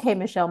 And you know K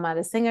Michelle,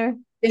 the singer.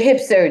 The hip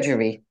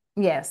surgery.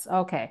 Yes.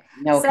 Okay.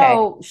 Okay.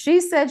 So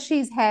she said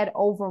she's had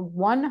over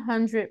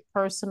 100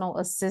 personal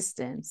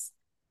assistants.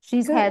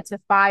 She's Good. had to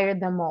fire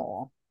them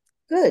all.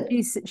 Good.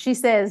 She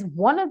says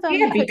one of them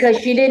Yeah, could. because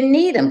she didn't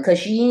need them because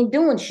she ain't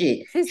doing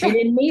shit. She She said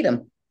didn't need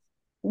them.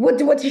 What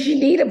did she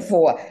need them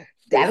for?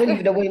 she I don't said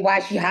even know why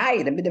she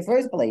hired them in the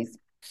first place.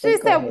 she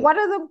But go said ahead. one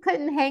of them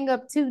couldn't hang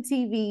up two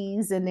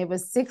TVs, and there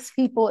was six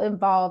people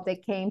involved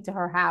that came to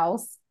her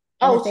house,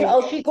 and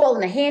that they. She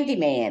calling a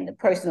handyman, the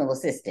personal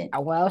assistant.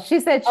 Well, she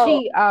said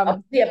Oh,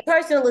 yeah,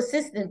 personal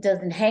assistant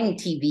doesn't hang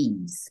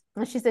TVs.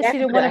 she said That's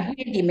what a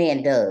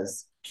handyman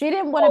does. she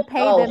didn't want to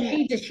pay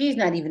them. She's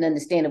not even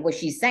understanding what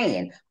she's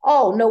saying.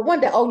 Oh, no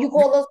wonder. Oh, you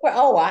call those?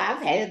 Oh,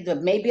 I've had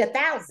maybe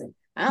 1,000.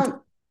 I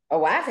don't.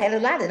 Oh, I've had a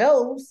lot of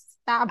those.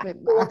 Stop I it,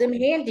 call Ma. them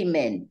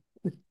handymen.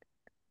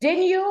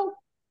 Didn't you?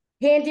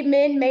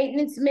 Handymen,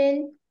 maintenance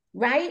men,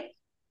 right?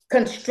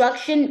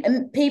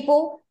 Construction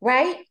people,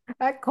 right?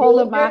 I call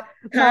him Builder, my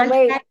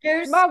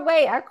contractors,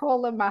 way. I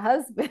call him my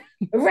husband.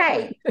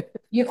 right?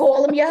 You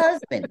call them your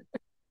husband.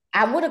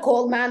 I would have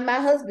called mine my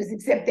husbands,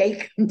 except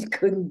they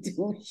couldn't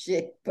do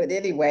shit. But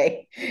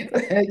anyway,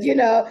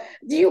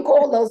 do you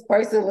call those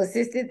personal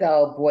assistants?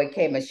 Oh boy,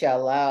 K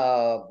Michelle.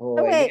 Oh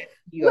boy, Wait,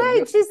 you're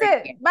really She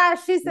said, breaking.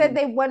 she said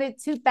they wanted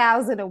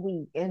 2,000 a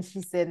week, and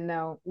she said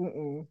no.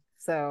 Mm-mm.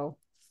 So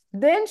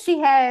then she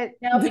had.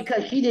 No,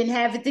 because she didn't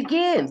have it to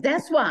give.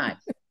 That's why.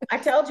 I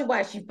told you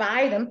why she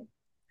fired him.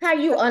 How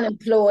you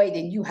unemployed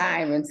and you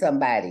hiring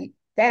somebody?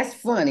 That's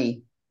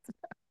funny.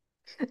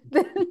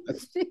 Then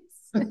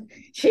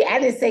she I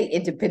didn't say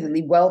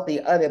independently wealthy,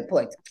 other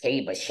points.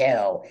 K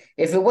Michelle.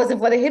 If it wasn't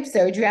for the hip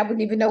surgery, I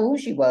wouldn't even know who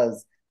she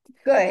was.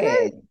 Go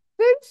ahead.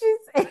 then she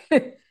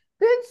said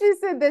then she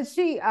said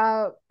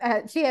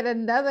that she had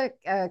another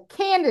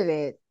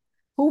candidate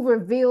who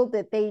revealed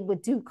that they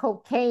would do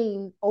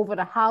cocaine over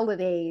the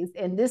holidays,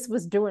 and this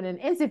was during an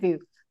interview.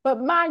 But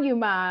mind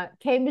you,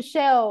 K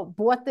Michelle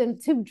bought them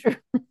two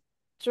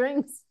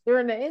drinks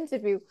during the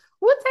interview.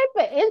 What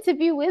type of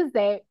interview is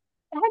that?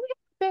 Have you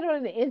been on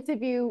an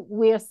interview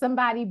where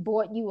somebody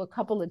bought you a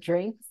couple of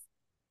drinks?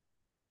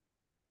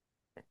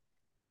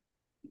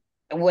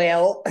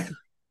 Well,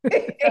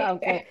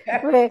 Okay.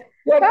 But,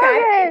 what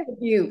kind okay. of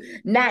interview?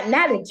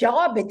 Not a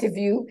job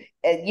interview.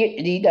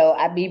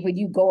 I mean, when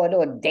you going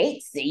on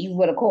dates, you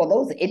want to call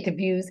those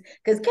interviews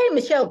because K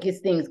Michelle gets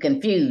things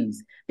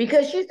confused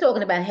because she's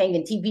talking about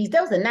hanging TVs.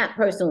 Those are not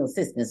personal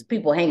assistants.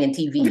 People hanging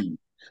TVs.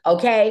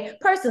 Okay,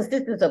 personal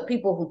assistants are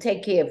people who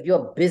take care of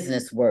your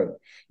business work,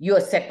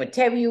 your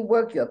secretarial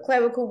work, your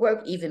clerical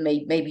work, even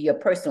maybe your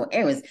personal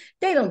errands.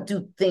 They don't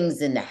do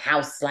things in the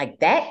house like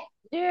that.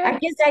 Yeah.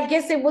 I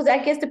guess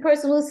the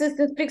personal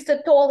assistant fixed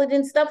the toilet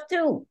and stuff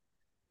too.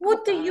 Oh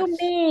What do you gosh.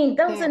 mean?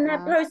 Those are Can't not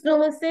laugh.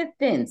 personal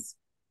assistants.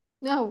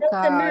 Oh Those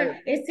are not.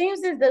 God. It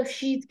seems as though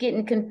she's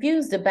getting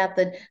confused about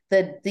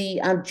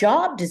the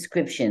job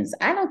descriptions.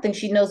 I don't think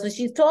she knows what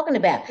she's talking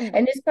about.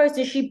 And this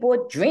person she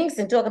bought drinks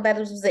and talking about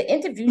it was an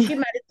interview. She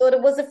might have thought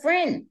it was a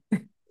friend.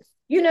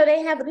 You know,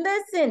 they have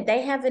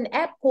an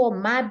app called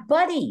My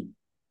Buddy.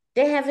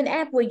 They have an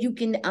app where you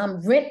can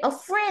rent a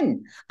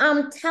friend.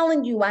 I'm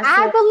telling you, I I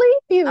saw believe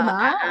you, Ma.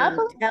 I I'm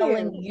believe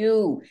telling you.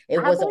 you, it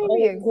I was a believe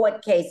whole you.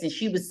 court case, and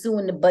she was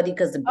suing the buddy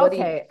because the buddy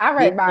Okay. All did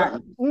right, Ma.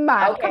 something.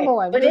 Ma, come Okay,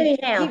 on. but We're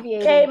anyhow, K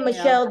deviating,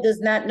 Michelle does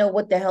not know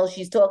what the hell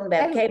she's talking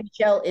about. And K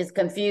Michelle is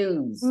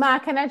confused. Ma,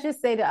 can I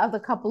just say the other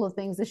couple of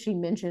things that she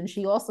mentioned?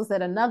 She also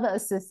said another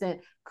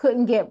assistant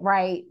couldn't get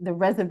right the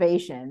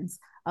reservations.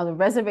 The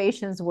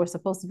reservations were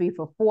supposed to be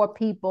for 4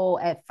 people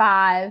at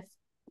 5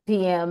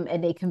 p.m.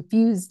 and they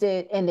confused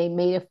it and they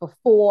made it for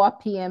 4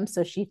 p.m.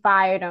 So she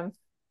fired them.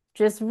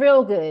 Just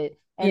real good.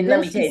 You And let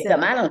then me tell she you said,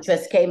 something. I don't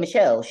trust K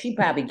Michelle. She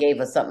probably gave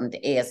us something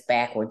to ask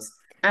backwards.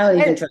 I don't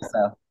even and, trust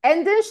her.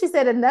 and then she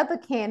said another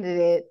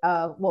candidate,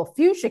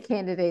 future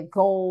candidate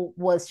goal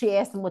was she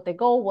asked them what their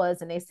goal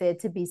was, and they said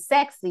to be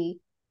sexy,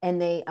 and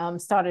they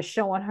started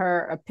showing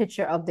her a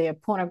picture of their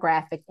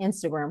pornographic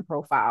Instagram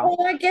profile.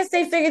 Well, I guess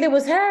they figured it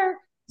was her.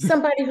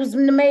 Somebody who's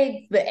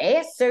made the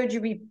ass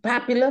surgery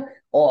popular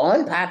or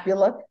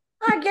unpopular.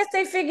 I guess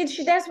they figured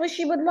that's what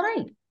she would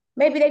like.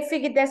 Maybe they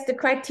figured that's the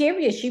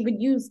criteria she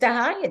would use to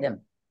hire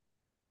them.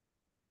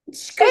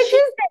 Because It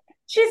just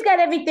she's got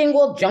everything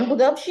all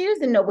jumbled up. She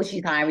doesn't know what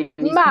she's hiring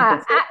these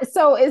people for.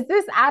 so is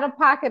this out of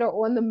pocket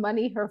or on the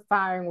money her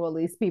firing all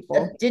these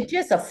people?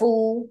 Just a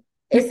fool.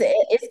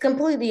 It's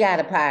completely out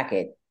of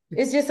pocket.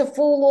 It's just a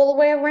fool all the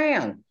way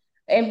around.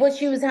 And what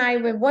she was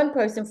hiring one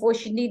person for,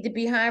 she need to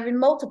be hiring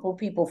multiple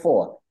people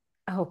for.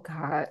 Oh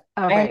God.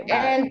 All And right, bye.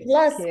 and I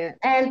plus can't.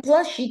 and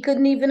plus she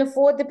couldn't even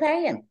afford to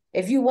pay him.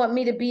 If you want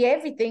me to be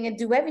everything and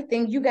do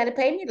everything, you got to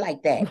pay me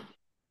like that.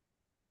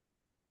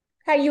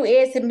 How you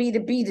asking me to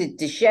be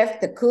the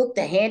chef, the cook,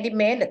 the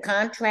handyman, the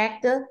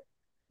contractor,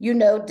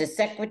 the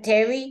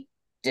secretary,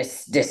 the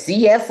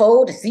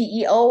CFO, the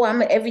CEO,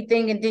 I'm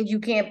everything, and then you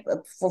can't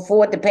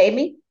afford to pay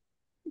me?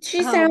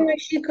 She sounds Oh, like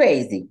she's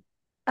crazy.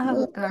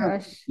 oh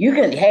gosh. You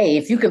can, hey,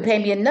 if you can pay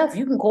me enough,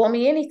 you can call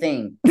me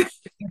anything.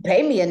 You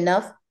pay me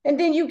enough, and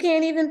then you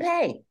can't even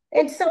pay.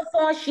 And so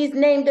far, she's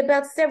named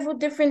about several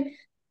different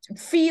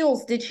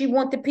fields that she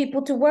want the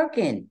people to work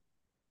in.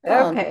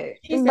 Oh, no, Okay,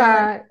 she sounds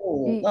like a but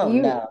fool. Oh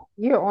you no.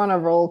 you're on a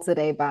roll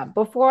today, Bob.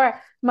 Before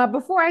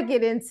I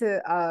get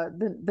into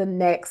the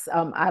next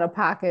out of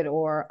pocket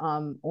or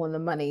on the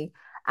money,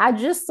 I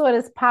just saw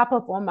this pop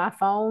up on my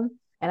phone,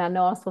 and I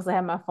know I'm supposed to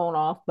have my phone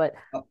off, but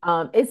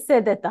it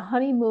said that the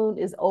honeymoon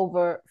is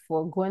over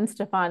for Gwen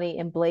Stefani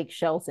and Blake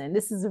Shelton.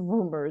 This is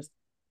rumors.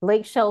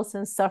 Blake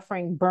Shelton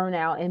suffering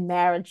burnout in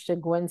marriage to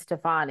Gwen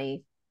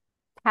Stefani.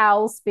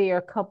 Pals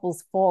fear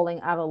couples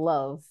falling out of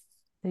love.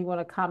 Do you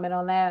want to comment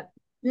on that?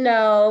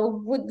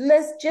 No,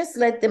 let's just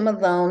let them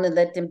alone and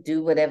let them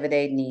do whatever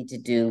they need to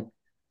do.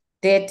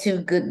 They're two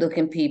good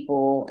looking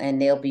people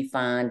and they'll be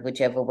fine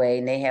whichever way.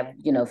 And they have,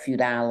 a few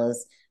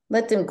dollars.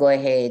 Let them go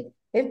ahead.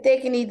 If they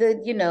can either,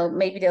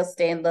 maybe they'll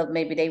stay in love,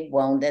 maybe they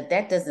won't.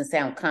 That doesn't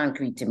sound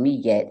concrete to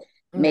me yet.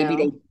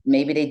 No.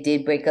 Maybe they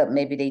did break up,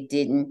 maybe they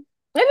didn't.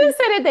 It didn't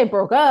say that they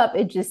broke up.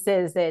 It just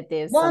says that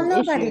there's Well, some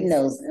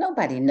issues.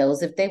 Nobody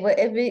knows if they were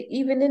ever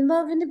even in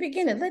love in the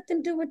beginning. Let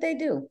them do what they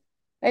do.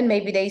 And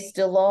maybe they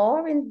still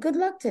are, and good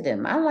luck to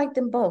them. I like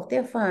them both.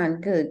 They're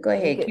fine. Good. Go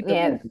ahead. Keep it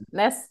Yeah, moving.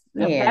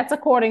 Yeah. that's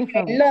according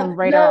And from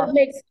radar.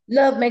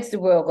 love makes the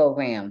world go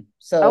round.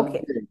 So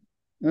Okay. good.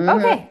 Mm-hmm.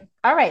 Okay.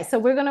 All right. So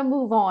we're gonna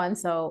move on.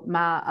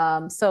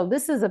 So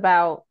this is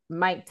about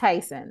Mike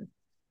Tyson.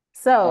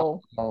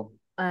 So Oh,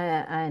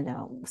 I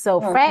know.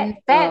 So oh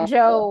Fat no.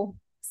 Joe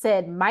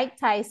said Mike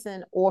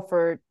Tyson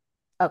offered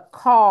a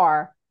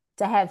car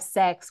to have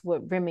sex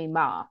with Remy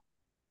Ma.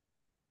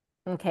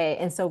 Okay.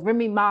 And so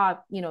Remy Ma,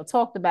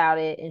 talked about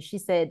it and she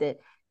said that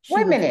she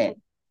Wait a was minute.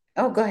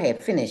 Oh, go ahead.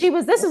 she Finish.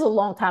 was this was a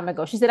long time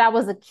ago. She said I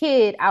was a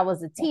kid, I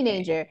was a Okay.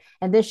 teenager,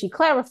 and then she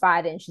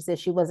clarified it and she said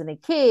she wasn't a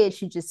kid.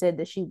 She just said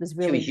that she was She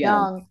really was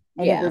young. young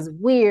and it Yeah. was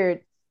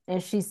weird.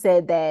 And she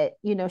said that,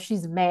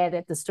 she's mad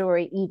that the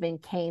story even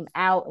came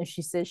out and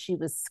she said she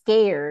was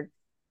scared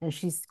and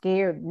she's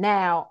scared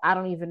now. I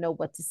don't even know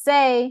what to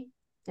say.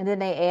 And then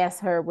they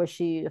asked her, was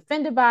she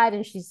offended by it?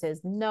 And she says,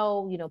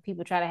 no,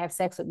 people try to have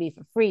sex with me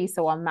for free.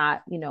 So I'm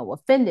not,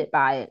 offended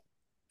by it.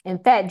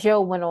 And Fat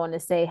Joe went on to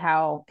say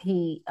how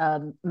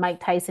Mike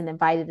Tyson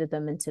invited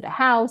them into the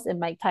house, and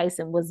Mike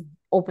Tyson was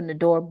open the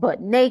door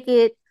butt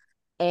naked,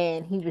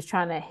 and he was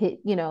trying to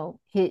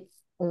hit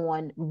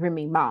on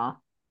Remy Ma.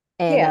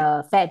 And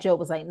Yeah. Fat Joe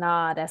was like,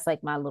 "Nah, that's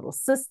like my little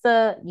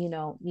sister. You're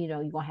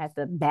gonna have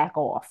to back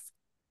off."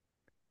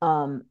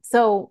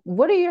 So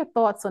what are your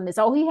thoughts on this?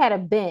 Oh, he had a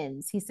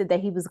Benz. He said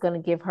that he was gonna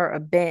give her a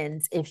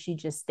Benz if she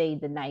just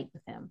stayed the night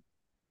with him.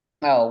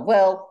 Oh,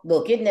 well,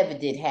 look, it never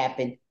did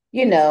happen.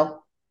 You know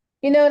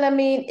what I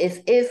mean?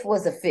 If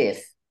was a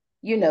fifth.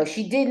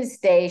 She didn't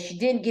stay. She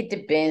didn't get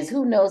the Benz.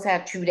 Who knows how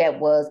true that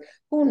was?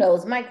 Who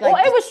knows? Mike Well,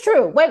 like it this. was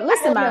true. Wait, I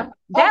listen, don't ma. know.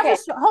 That Okay.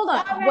 was true. Hold All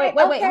on. right.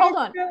 Wait. Okay. Hold It's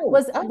on. true.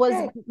 Was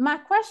Okay. my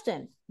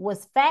question?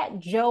 Was Fat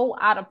Joe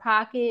out of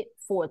pocket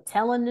for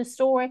telling the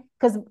story?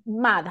 Because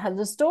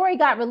the story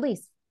got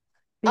released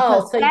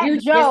because Oh, so Fat you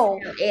just Joe,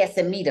 now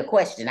asking me the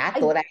question. I I,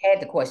 thought I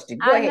had the question.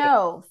 Go I ahead.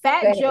 know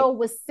Go Fat ahead. Joe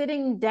was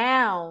sitting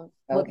down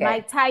with Okay.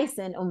 Mike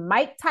Tyson on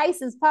Mike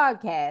Tyson's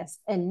podcast,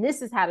 and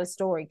this is how the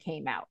story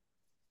came out.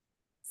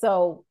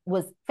 So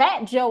was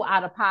Fat Joe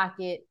out of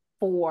pocket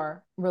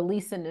for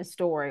releasing this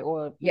story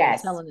or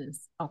Yes. telling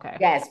this? Okay.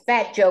 Yes.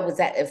 Fat Joe was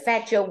that. If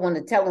Fat Joe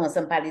wanted to tell on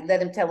somebody,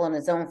 let him tell on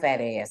his own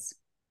fat ass.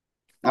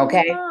 Oh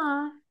Okay.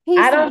 ma,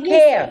 I don't he's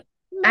care.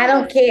 I ma,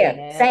 don't don't say care.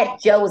 that. Fat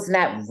Joe's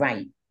not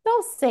right.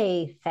 Don't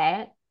say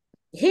fat.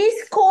 He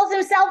calls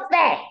himself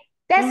fat.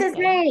 That's his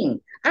Okay.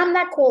 name. I'm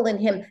not calling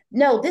him.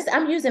 No,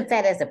 I'm using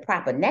fat as a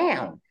proper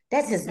noun.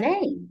 That's his Okay.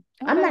 name.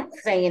 I'm Okay. not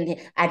saying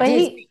I But did.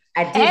 he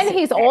I did and say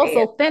he's fat ass.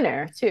 also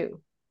thinner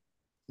too.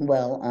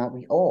 Well, aren't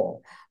we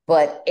all?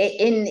 But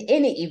in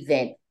any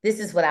event, this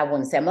is what I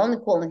want to say. I'm only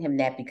calling him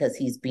that because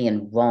he's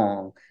being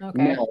wrong.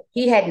 Okay. No,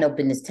 he had no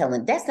business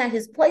telling. That's not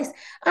his place.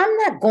 I'm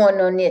not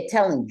going on there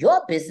telling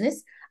your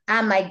business.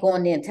 I might go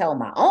on there and tell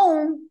my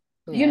own,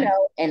 Yeah.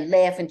 and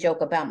laugh and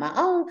joke about my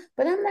own,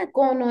 but I'm not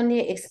going on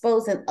there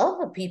exposing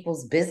other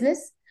people's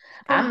business.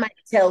 I Okay. might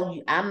tell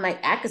you,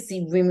 I could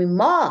see Remy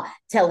Ma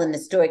telling the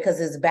story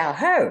because it's about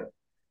her.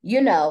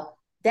 You know,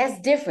 that's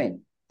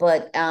different.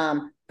 But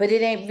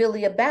it ain't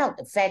really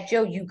about Fat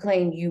Joe. You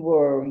claim you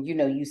were,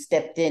 you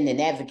stepped in and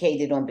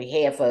advocated on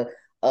behalf of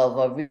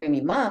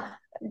Remy Ma.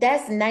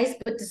 That's nice,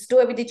 but the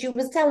story that you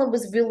was telling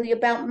was really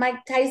about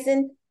Mike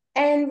Tyson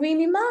and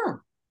Remy Ma.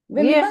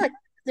 Remy Yeah. Ma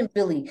wasn't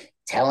really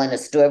telling a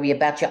story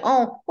about your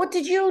own. What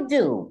did you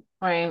do?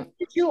 Right.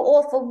 Did you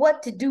offer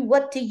what to do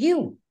what to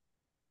you?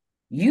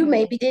 You Mm.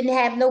 maybe didn't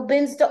have no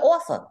bins to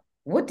offer.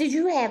 What did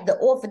you have to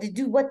offer to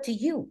do what to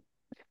you?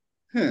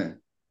 Hmm.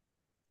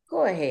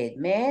 Go ahead,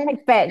 man.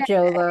 Like Fat That,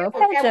 Joe that, though. was,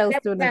 Fat that, Joe's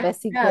that was doing the not,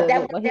 best he no, could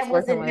with what that he's working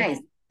wasn't with. nice.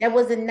 That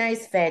wasn't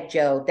nice, Fat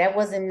Joe. That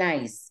wasn't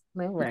nice.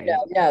 All No, right.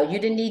 no, you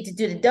didn't need to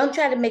do that. Don't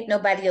try to make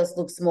nobody else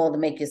look small to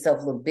make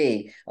yourself look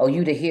big. Oh,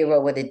 you the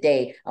hero of the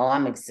day. Oh,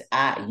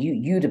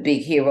 you the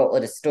big hero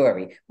of the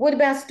story. What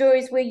about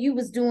stories where you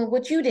was doing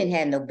what you didn't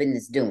have no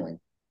business doing?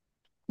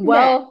 Nah,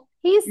 Well,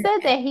 he said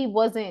that he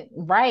wasn't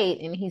right,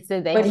 and he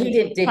said that but he he was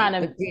didn't trying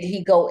did to. but did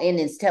he go in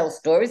and tell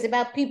stories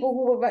about people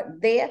who were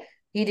there?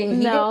 He didn't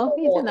No, go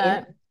he did all in.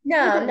 not. He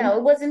No, no, didn't.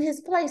 it wasn't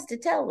his place to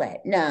tell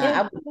that. No,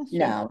 Yeah, that's true.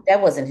 no,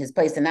 that wasn't his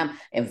place. And I'm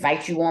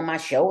invite you on my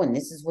show, and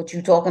this is what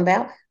you talking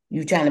about.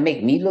 You trying to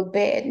make me look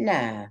bad?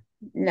 Nah,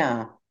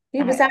 no.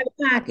 He was out I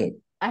of pocket.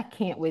 I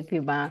can't with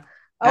you, Ma.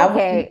 I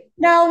wouldn't. Okay,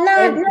 No, not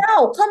and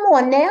no. Come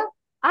on now.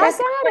 I That's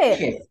got it.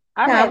 precious.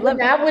 All No, right,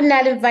 let I would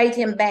not invite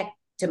him back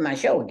to my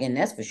show again.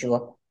 That's for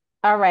sure.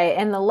 all right.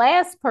 And the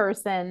last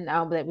person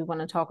that we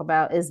want to talk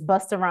about is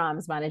Busta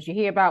Rhymes, man. Did you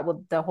hear about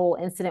with the whole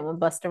incident with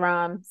Busta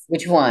Rhymes?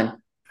 Which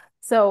one?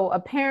 So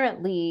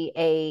apparently,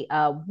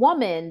 a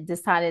woman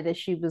decided that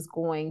she was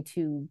going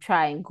to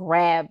try and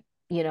grab,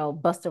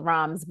 Busta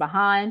Rhymes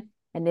behind.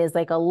 And there's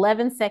like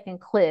 11-second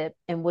clip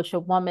in which a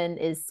woman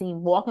is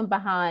seen walking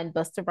behind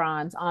Busta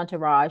Rhymes'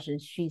 entourage,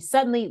 and she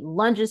suddenly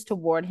lunges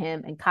toward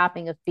him and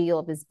copping a feel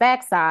of his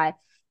backside.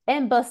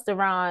 And Busta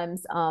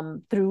Rhymes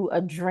threw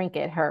a drink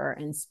at her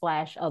and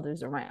splashed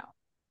others around.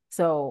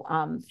 So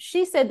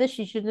she said that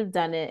she shouldn't have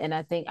done it. And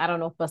I don't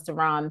know if Busta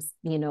Rhymes,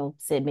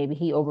 said maybe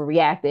he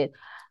overreacted.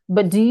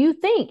 But do you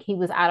think he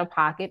was out of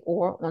pocket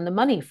or on the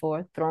money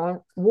for throwing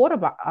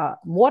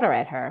water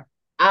at her?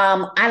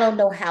 I don't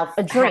know how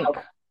A how drink,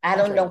 I a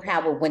don't know drink.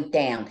 how it went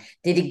down.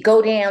 Did it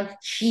go down?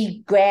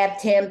 She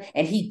grabbed him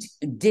and he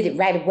did it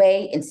right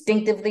away,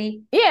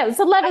 instinctively. Yeah, it's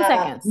 11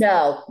 seconds.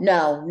 No,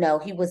 no, no.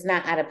 He was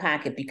not out of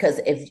pocket because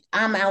if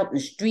I'm out in the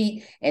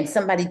street and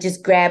somebody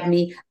just grabbed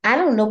me, I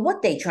don't know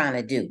what they trying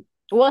to do.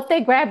 Well, if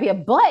they grab your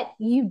butt,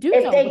 you do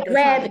If know they what they're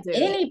trying to grab do.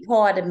 any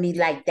part of me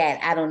like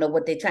that, I don't know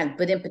what they're trying.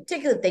 But in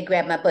particular, if they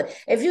grab my butt,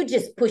 if you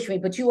just push me,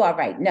 but you are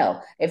right. No,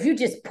 if you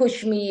just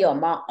push me or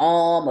my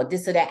arm or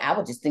this or that, I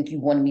would just think you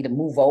wanted me to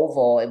move over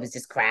or it was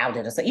just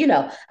crowded or so.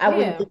 I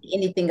wouldn't Yeah, think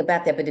anything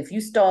about that. But if you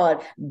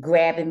start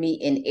grabbing me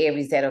in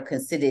areas that are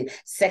considered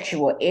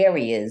sexual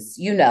areas,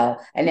 and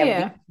that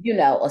we,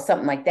 yeah, or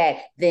something like that,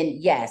 then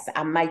yes,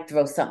 I might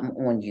throw something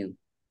on you.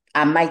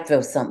 I might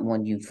throw something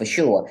on you for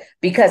sure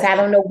because I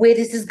don't know where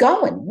this is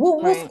going.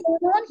 What's right, going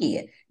on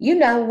here?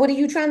 What are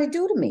you trying to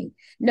do to me?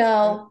 right.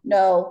 No,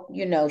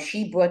 no,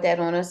 she brought that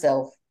on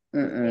herself.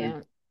 Mm-mm. Yeah.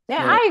 Yeah,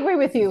 Yeah, I agree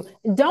with you.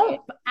 yeah,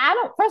 I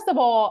don't, first of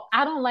all,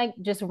 I don't like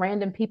just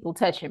random people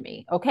touching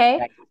me. Okay.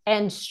 right,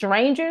 And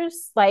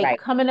strangers like right.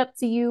 coming up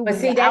to you But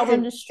when see, you're out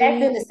on the that's in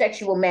street. the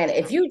sexual manner.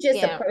 If you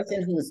just a Yeah.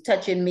 person who's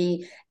touching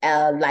me,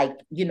 like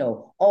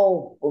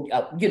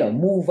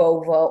move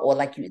over, or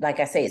like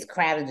I say, it's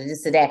crowded or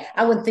this or that,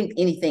 I wouldn't think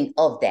anything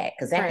of that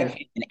because that can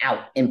Right. happen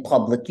out in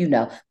public.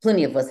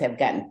 Plenty of us have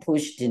gotten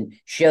pushed and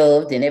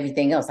shoved and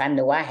everything else. I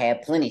know I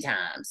have plenty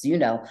times.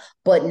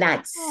 But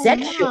not Oh,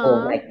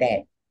 sexual ma. like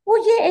that.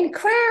 Well, yeah, in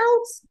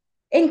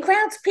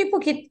crowds, people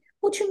get,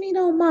 what you mean,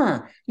 oh,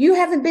 ma? You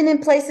haven't been in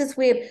places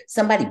where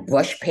somebody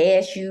brushed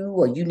past you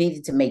or you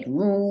needed to make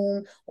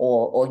room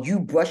or you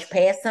brushed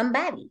past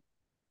somebody.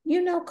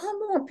 Come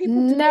on, people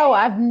do No,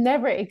 that. I've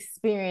never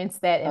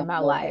experienced that in my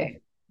Oh, life.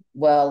 okay.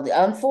 Well,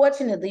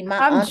 unfortunately,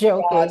 I'm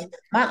joking.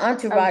 my I'm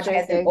entourage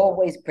hasn't joking.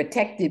 always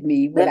protected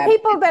me when The I've been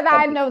people in that I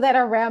public. know that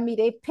are around me,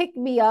 they pick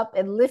me up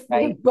and lift me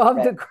Right, above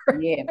right. the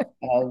ground. Yeah.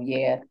 Oh,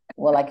 yeah.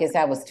 Well, I guess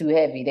I was too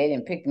heavy. They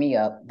didn't pick me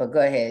up, but go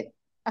ahead.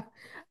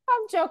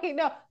 I'm joking.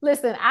 No,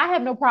 listen, I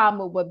have no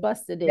problem with what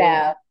Buster did.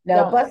 No, no,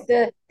 Don't.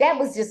 Buster, that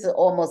was just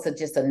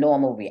just a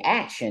normal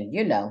reaction.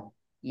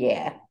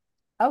 Yeah.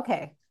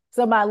 Okay.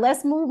 So my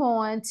let's move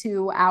on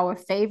to our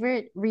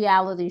favorite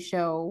reality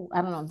show.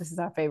 I don't know if this is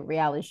our favorite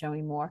reality show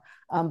anymore.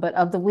 But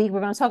of the week,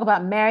 we're going to talk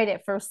about Married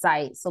at First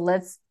Sight. So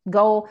let's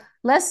go.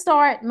 Let's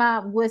start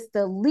with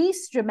the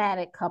least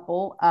dramatic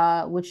couple,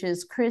 which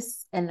is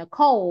Chris and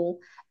Nicole.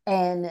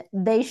 And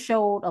they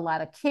showed a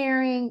lot of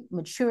caring,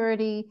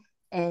 maturity,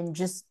 and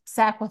just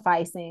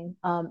sacrificing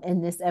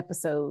in this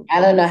episode. I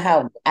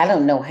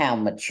don't know how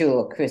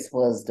mature Chris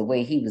was the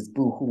way he was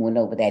boo-hooing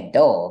over that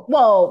dog.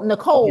 Well, Of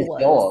Nicole his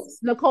was. dogs.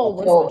 Nicole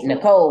was mature.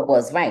 Nicole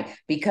was right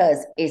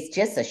because it's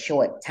just a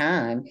short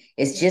time.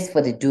 It's just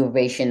for the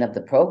duration of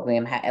the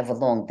program, however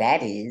long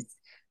that is.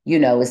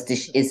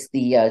 It's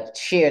the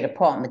shared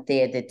apartment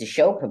there that the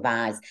show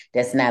provides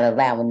that's not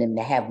allowing them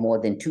to have more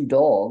than two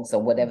dogs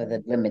or whatever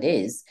the limit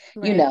is.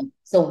 Right.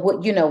 So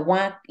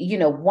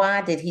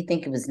why did he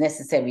think it was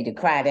necessary to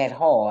cry that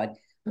hard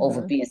over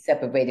Mm-hmm. being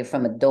separated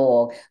from a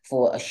dog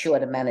for a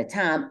short amount of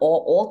time or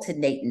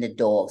alternating the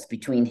dogs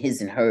between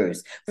his and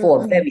hers for a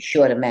Mm-hmm. very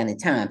short amount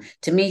of time?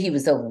 To me, he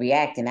was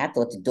overreacting. I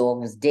thought the dog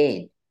was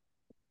dead.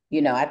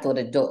 I thought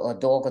a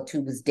dog or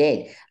two was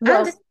dead. I Well,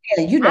 understand.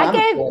 I I'm a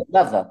gave dog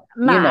lover.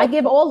 I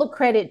give all the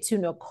credit to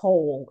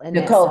Nicole in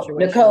that situation.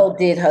 Nicole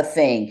did her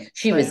thing.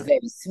 She was Right.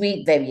 very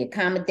sweet, very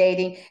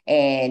accommodating,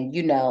 and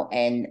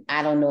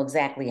I don't know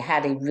exactly how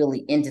they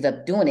really ended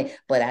up doing it,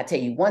 but I tell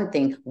you one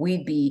thing,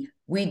 we'd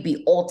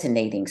be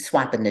alternating,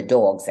 swapping the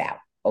dogs out.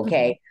 Mm-hmm.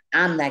 Okay.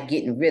 I'm not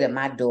getting rid of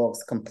my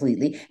dogs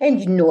completely,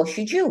 and nor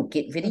should you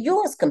get rid of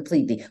yours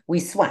completely. We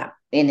swap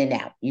in and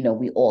out,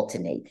 we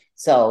alternate.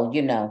 So,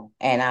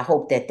 and I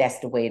hope that that's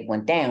the way it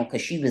went down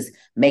because she was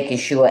making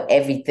sure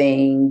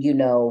everything,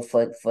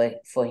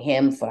 for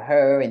him, for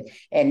her,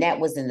 and that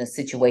wasn't a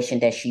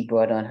situation that she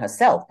brought on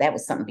herself. That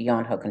was something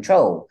beyond her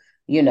control,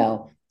 you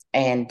know.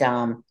 And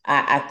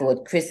I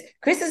thought Chris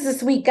is a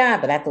sweet guy,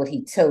 but I thought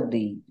he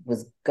totally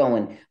was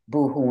going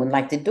boo-hooing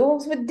like the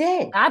dogs were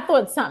dead. I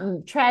thought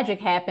something tragic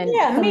happened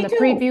Yeah, from me the too.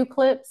 preview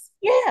clips.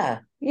 Yeah,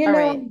 All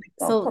right.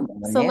 oh, come So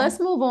on so let's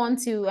now. move on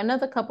to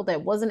another couple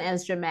that wasn't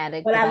as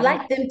dramatic, But but I I don't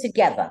like them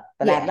together.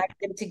 But I yeah. like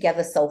them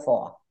together so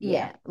far. Yeah.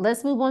 Yeah.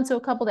 Let's move on to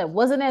a couple that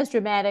wasn't as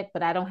dramatic,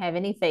 but I don't have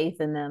any faith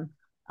in them.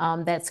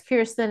 That's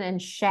Kirsten and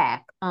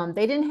Shaq.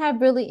 They didn't have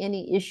really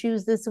any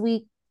issues this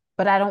week,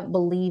 but I don't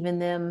believe in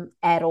them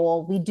at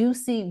all. We do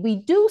see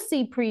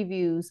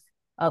previews,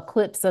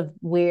 clips of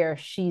where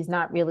she's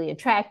not really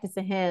attracted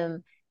to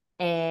him,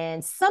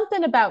 and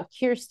something about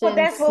Well,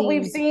 that's what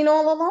we've seen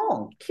all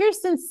along.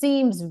 Kirsten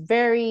seems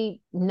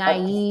very Uh,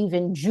 naive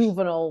and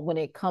juvenile when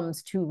it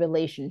comes to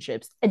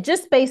relationships,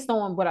 just based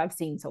on what I've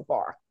seen so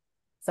far.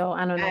 So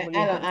I don't know what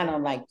your thoughts I are.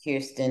 don't like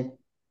Kirsten.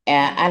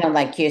 I don't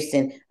like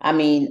Kirsten. I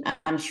mean,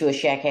 I'm sure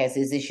Shaq has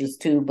his issues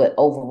too, but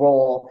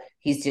overall,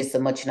 he's just a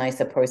much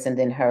nicer person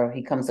than her.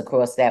 He comes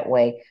across that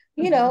way.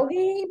 Mm-hmm.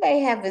 He may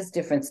have his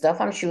different stuff.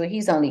 I'm sure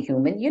he's only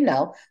human.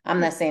 I'm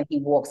not saying he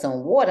walks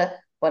on water,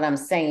 but I'm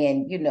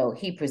saying,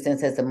 he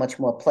presents as a much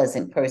more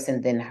pleasant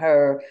person than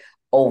her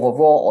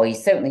overall, or he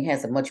certainly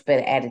has a much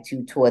better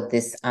attitude toward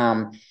this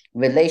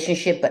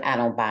relationship, but I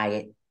don't buy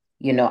it.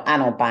 I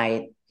don't buy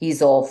it.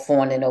 He's all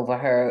fawning over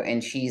her,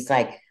 and she's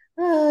like,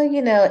 oh,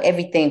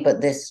 everything,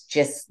 but let's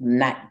just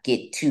not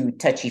get too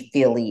touchy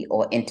feely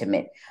or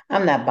intimate.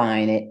 I'm not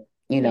buying it.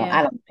 Yeah,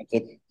 I don't like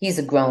it. He's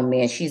a grown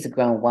man. She's a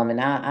grown woman.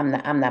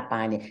 I'm not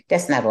buying it.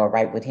 That's not all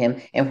right with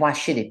him. And why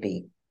should it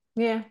be?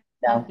 yeah,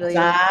 I No, feel so you.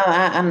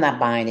 I'm not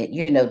buying it.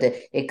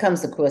 It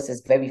comes across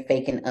as very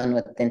fake and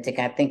unauthentic.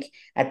 I think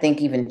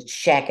even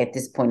Shaq at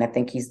this point, I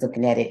think he's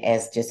looking at it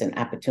as just an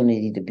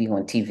opportunity to be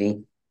on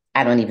TV.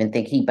 I don't even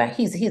think but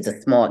he's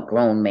a smart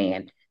grown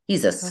man.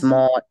 He's a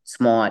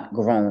smart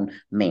grown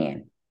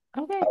man.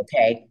 Okay.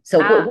 Okay,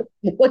 so Uh,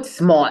 what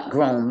smart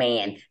grown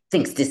man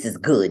thinks this is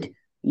good?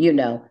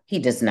 He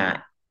does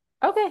not.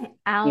 okay. You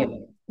I'll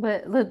know.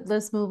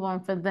 let's move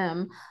on for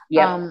them.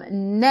 Yep.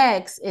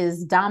 Next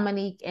is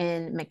Dominique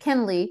and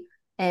McKinley.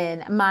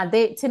 And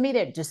to me,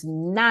 they're just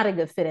not a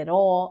good fit at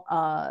all.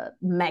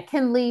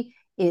 McKinley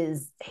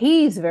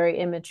he's very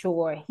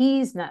immature.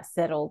 He's not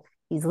settled.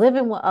 He's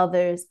living with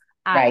others.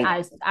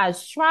 Right. I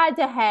tried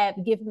to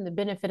give him the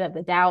benefit of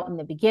the doubt in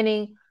the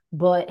beginning,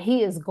 but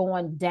he is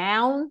going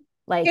down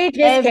like He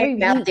just came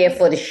every out week. there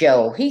for the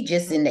show. He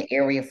just in the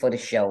area for the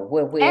show,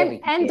 wherever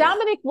he And is.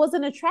 Dominic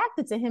wasn't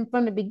attracted to him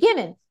from the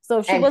beginning. So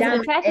if she And wasn't Dom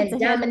attracted to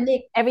and him,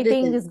 Dominique,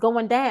 everything listen, is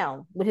going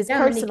down with his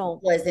Dominique personal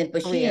wasn't,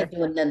 but she ain't career.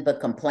 doing nothing but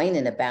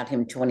complaining about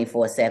him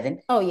 24/7.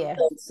 Oh yeah.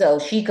 So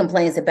she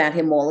complains about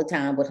him all the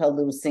time with her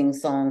little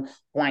sing-song,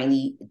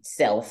 whiny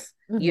self,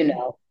 Mm-hmm.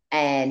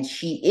 and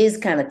she is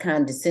kind of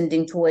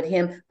condescending toward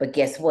him, but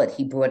guess what?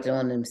 He brought it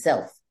on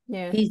himself.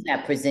 Yeah. He's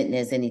not presenting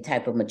as any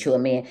type of mature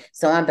man.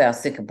 So I'm about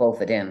sick of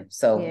both of them.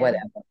 So Yeah.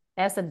 whatever,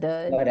 That's a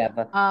dud.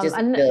 whatever. Um, Just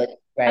an- good,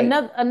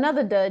 right?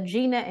 another dud,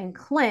 Gina and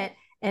Clint.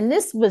 And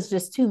this was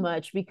just too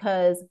much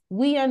because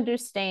we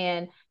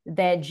understand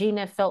that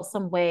Gina felt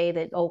some way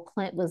that, oh,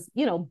 Clint was,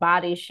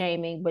 body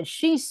shaming, but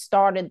she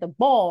started the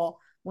ball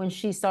when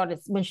she said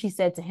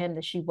to him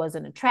that she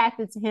wasn't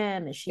attracted to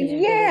him and she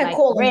didn't really Yeah, like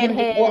calling him all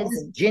redheads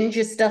this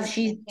ginger stuff.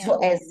 and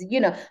As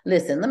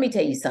listen, let me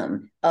tell you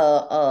something.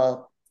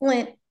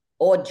 Clint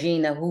or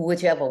Gina,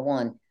 whichever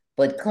one,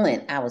 but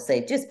Clint, I would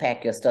say just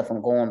pack your stuff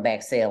and going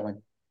back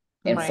sailing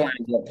and flying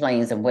right, your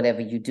planes and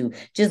whatever you do.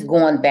 Just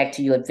going back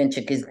to your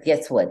adventure, because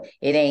guess what?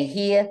 It ain't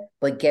here,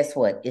 but guess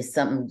what? It's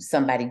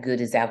somebody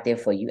good is out there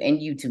for you.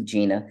 And you too,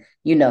 Gina.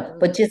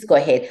 But just go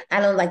ahead.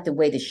 I don't like the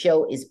way the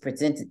show is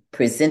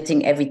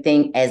presenting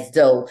everything as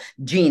though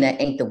Gina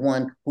ain't the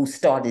one who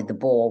started the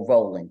ball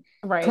rolling.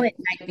 right, Clint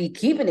might be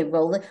keeping it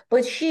rolling,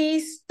 but she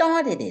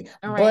started it.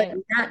 But right.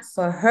 not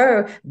for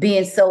her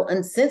being so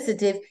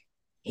insensitive.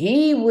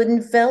 He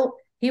wouldn't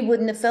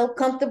have felt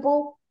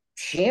comfortable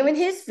sharing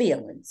his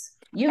feelings,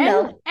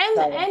 So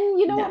And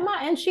you know what, no, Ma?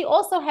 And she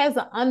also has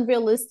an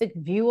unrealistic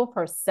view of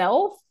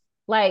herself.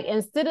 Like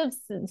instead of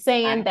I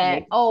saying that,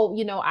 agree.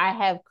 oh, I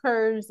have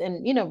curves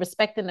and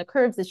respecting the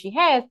curves that she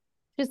has,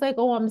 she's like,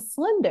 oh, I'm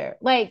slender.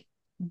 Like,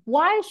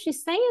 why is she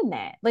saying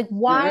that? Like,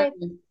 why?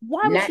 Mm-mm.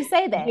 Why would Not she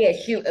say that? yeah,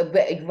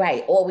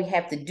 right. All we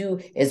have to do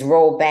is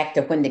roll back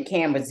to when the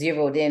camera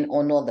zeroed in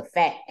on all the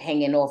fat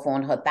hanging off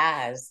on her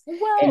thighs Well,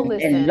 and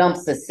listen,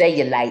 lumps of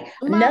cellulite.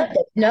 No, my,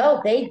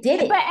 no, they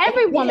did but it. They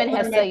every did it woman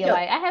has on that show.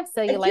 cellulite. I have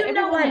cellulite. You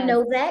know Everyone I has.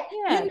 know that.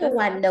 Yeah, You that's know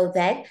I know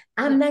that.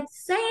 I'm yeah, not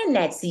saying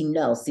that. See,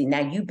 no, see, now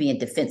you being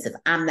defensive.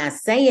 I'm not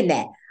saying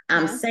that.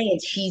 I'm yeah, saying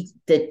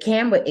the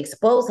camera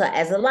exposed her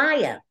as a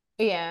liar.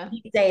 yeah.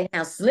 Keep saying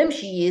how slim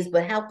she is,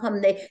 but how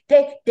come they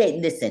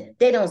listen,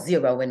 they don't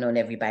zero in on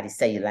everybody's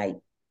cellulite.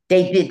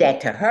 They did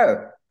that to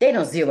her. They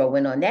don't zero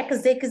in on that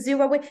because they could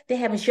zero in. They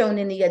haven't shown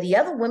any of the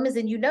other women's,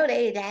 and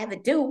they have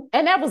it too.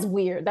 And that was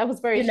weird. That was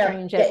very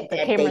strange that the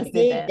That they cameras did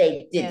did. that.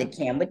 They did. The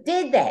Yeah, camera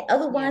did that. yeah,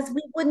 Otherwise,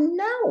 we wouldn't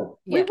know.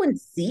 We yeah.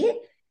 wouldn't see it.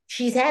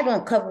 She's had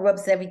on cover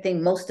ups and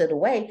everything most of the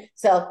way.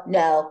 So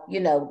no,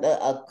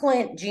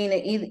 Clint, Gina,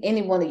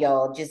 any one of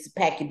y'all, just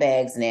pack your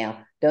bags now.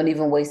 Don't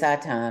even waste our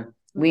time.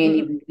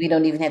 We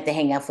don't even have to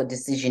hang out for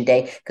decision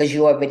day because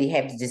you already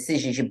have the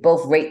decisions. You're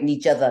both rating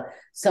each other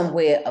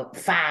somewhere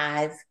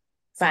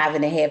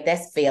 5.5.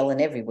 That's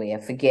failing everywhere.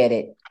 Forget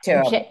it.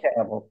 Terrible, Ja-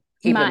 terrible.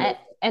 Keep it my moving.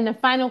 and the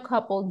final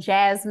couple,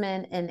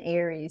 Jasmine and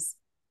Aries.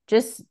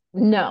 Just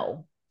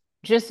no,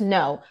 just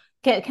no.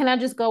 Can I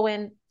just go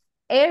in?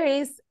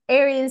 Aries,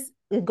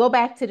 go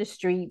back to the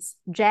streets.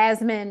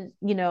 Jasmine,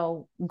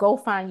 go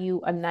find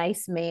you a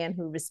nice man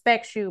who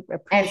respects you, And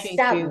appreciates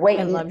stop you, and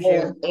waiting loves you.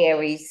 on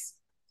Aries.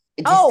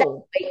 Just stop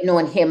Oh, waiting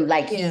on him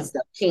like yeah, he's a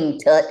King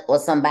Tut or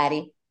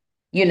somebody.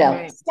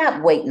 right,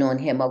 Stop waiting on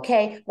him,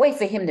 okay? Wait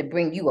for him to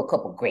bring you a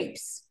couple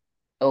grapes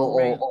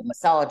right. or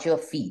massage your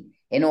feet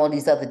and all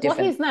these other Well,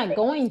 different he's not things.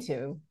 going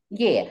to.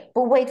 Yeah,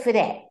 but wait for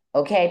that,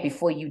 okay?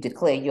 Before you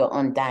declare your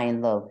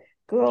undying love.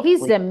 Girl, He's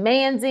please.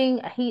 demanding.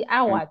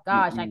 Oh my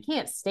gosh, I Mm-mm.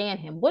 can't stand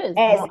him. What is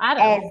As wrong? I as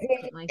don't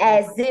if like him.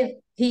 as if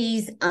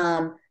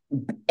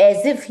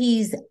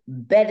he's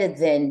better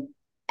than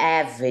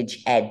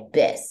average at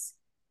best.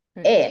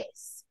 Hmm.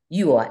 Else,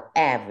 you are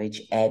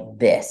average at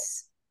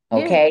best. Yeah.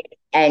 Okay.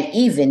 And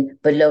even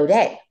below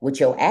that, with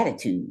your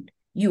attitude,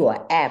 you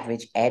are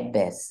average at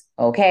best.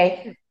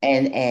 Okay.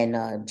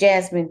 And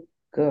Jasmine,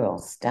 girl,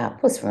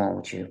 stop. What's wrong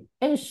with you?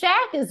 And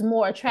Shaq is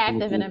more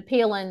attractive and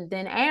appealing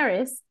than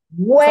Aris. So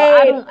Way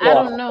I more.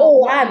 don't know. Oh,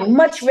 Well, I'd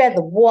much rather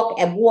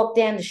walk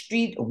down the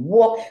street,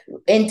 walk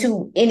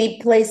into any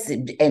place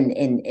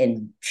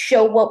and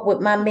show up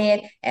with my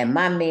man, and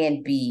my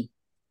man be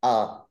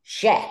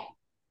Shaq.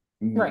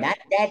 right, Not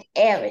that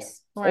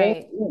heiress. Oh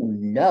right.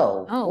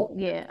 no. Oh Oh,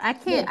 yeah. oh, I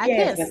can't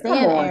Jasmine, come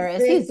stand on,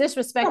 Aris. He's sis. Come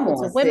disrespectful to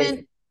on, sis.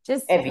 women.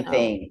 Just,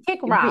 Everything. kick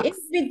It's rocks.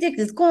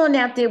 ridiculous. Going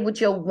out there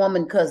with your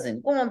woman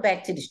cousin, going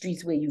back to the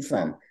streets where you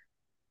from.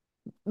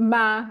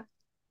 My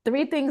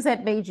three things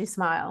that made you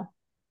smile.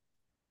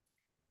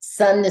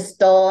 Sun, the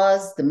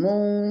stars, the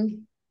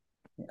moon.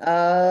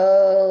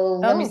 Oh,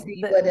 let me Oh,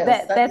 see what else.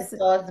 Sun, the that's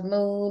stars, the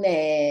moon,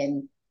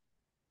 and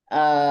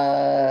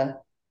uh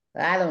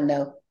I don't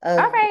know. all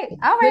right.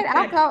 All right.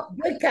 I'll go.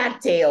 Good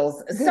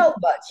cocktails. Good. So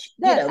much,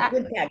 That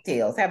good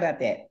cocktails. How about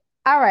that?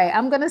 All right,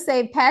 I'm gonna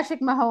say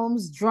Patrick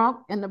Mahomes drunk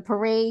in the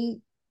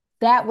parade.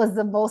 That was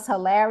the most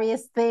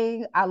hilarious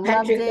thing. I loved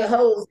Patrick it.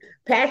 Mahomes,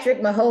 Patrick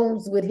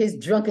Mahomes with his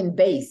drunken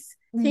bass.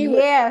 He was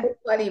Yeah. so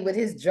funny with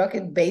his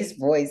drunken bass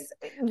voice.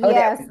 Oh, that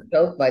Yes. was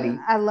so funny.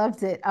 I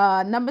loved it.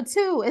 Number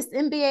two, it's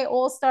NBA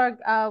All-Star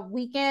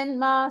weekend,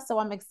 Ma. So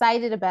I'm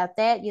excited about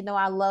that. You know,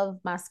 I love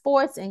my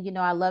sports and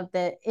I love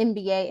the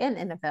NBA and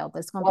NFL, but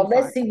it's gonna be Well,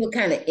 fun. let's see what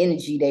kind of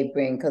energy they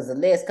bring because the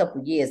last couple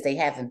of years they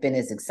haven't been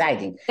as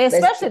exciting. Let's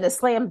Especially the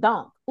slam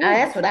dunk. Ooh.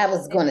 That's what I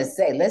was going to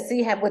say. Let's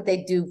see what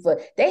they do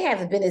for. They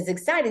haven't been as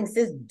exciting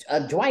since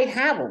Dwight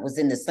Howard was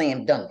in the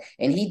slam dunk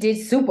and he did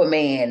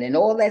Superman and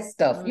all that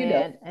stuff.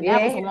 Man, and Yeah,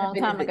 that was they a haven't long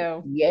been time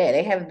ago. yeah,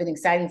 they haven't been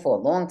exciting for a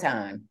long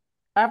time.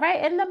 All right.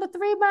 And number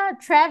three, Ma,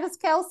 Travis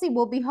Kelsey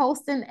will be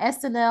hosting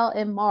SNL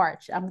in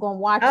March. I'm gonna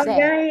watch All that.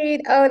 right.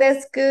 Oh,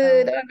 that's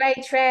good. So All right,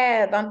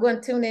 Trav. I'm going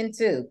to tune in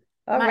too.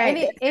 All my right,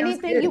 that sounds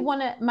good.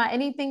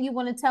 anything you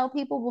wanna tell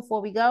people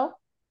before we go?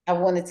 I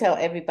want to tell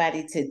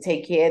everybody to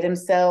take care of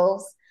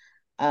themselves.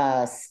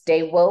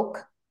 Stay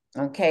woke.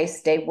 Okay,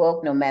 stay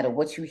woke. No matter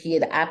what you hear,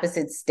 the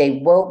opposite. Stay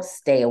woke.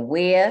 Stay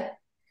aware.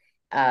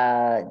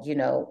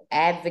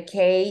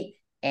 Advocate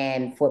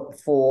and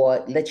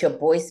for let your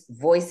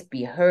voice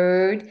be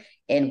heard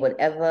in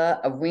whatever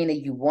arena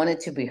you want it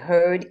to be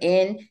heard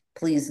in.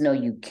 Please know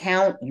you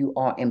count. You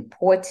are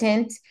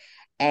important,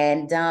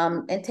 and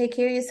take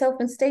care of yourself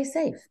and stay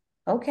safe.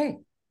 Okay.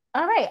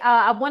 All right.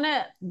 I want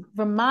to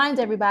remind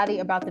everybody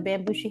about the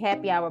Bambushi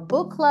Happy Hour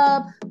Book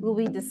Club. We'll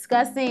be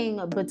discussing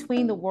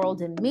Between the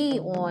World and Me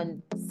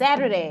on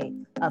Saturday,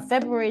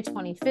 February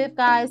 25th,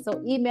 guys.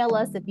 So email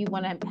us if you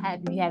want to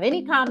have if you have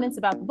any comments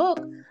about the book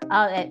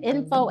at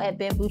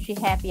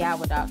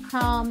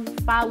info@bambushihappyhour.com.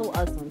 Follow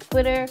us on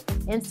Twitter,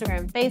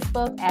 Instagram,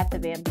 Facebook at the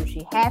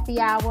Bambushi Happy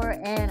Hour,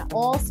 and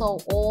also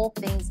All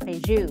Things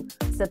Peju.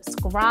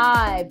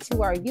 Subscribe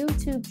to our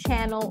YouTube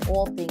channel,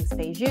 All Things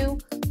Peju,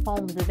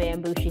 home of the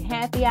Bambushi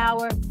Happy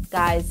Hour.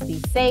 Guys, be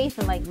safe.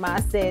 And like Ma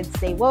said,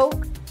 stay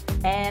woke.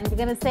 And we're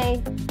going to say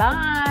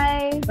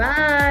bye.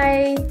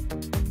 Bye.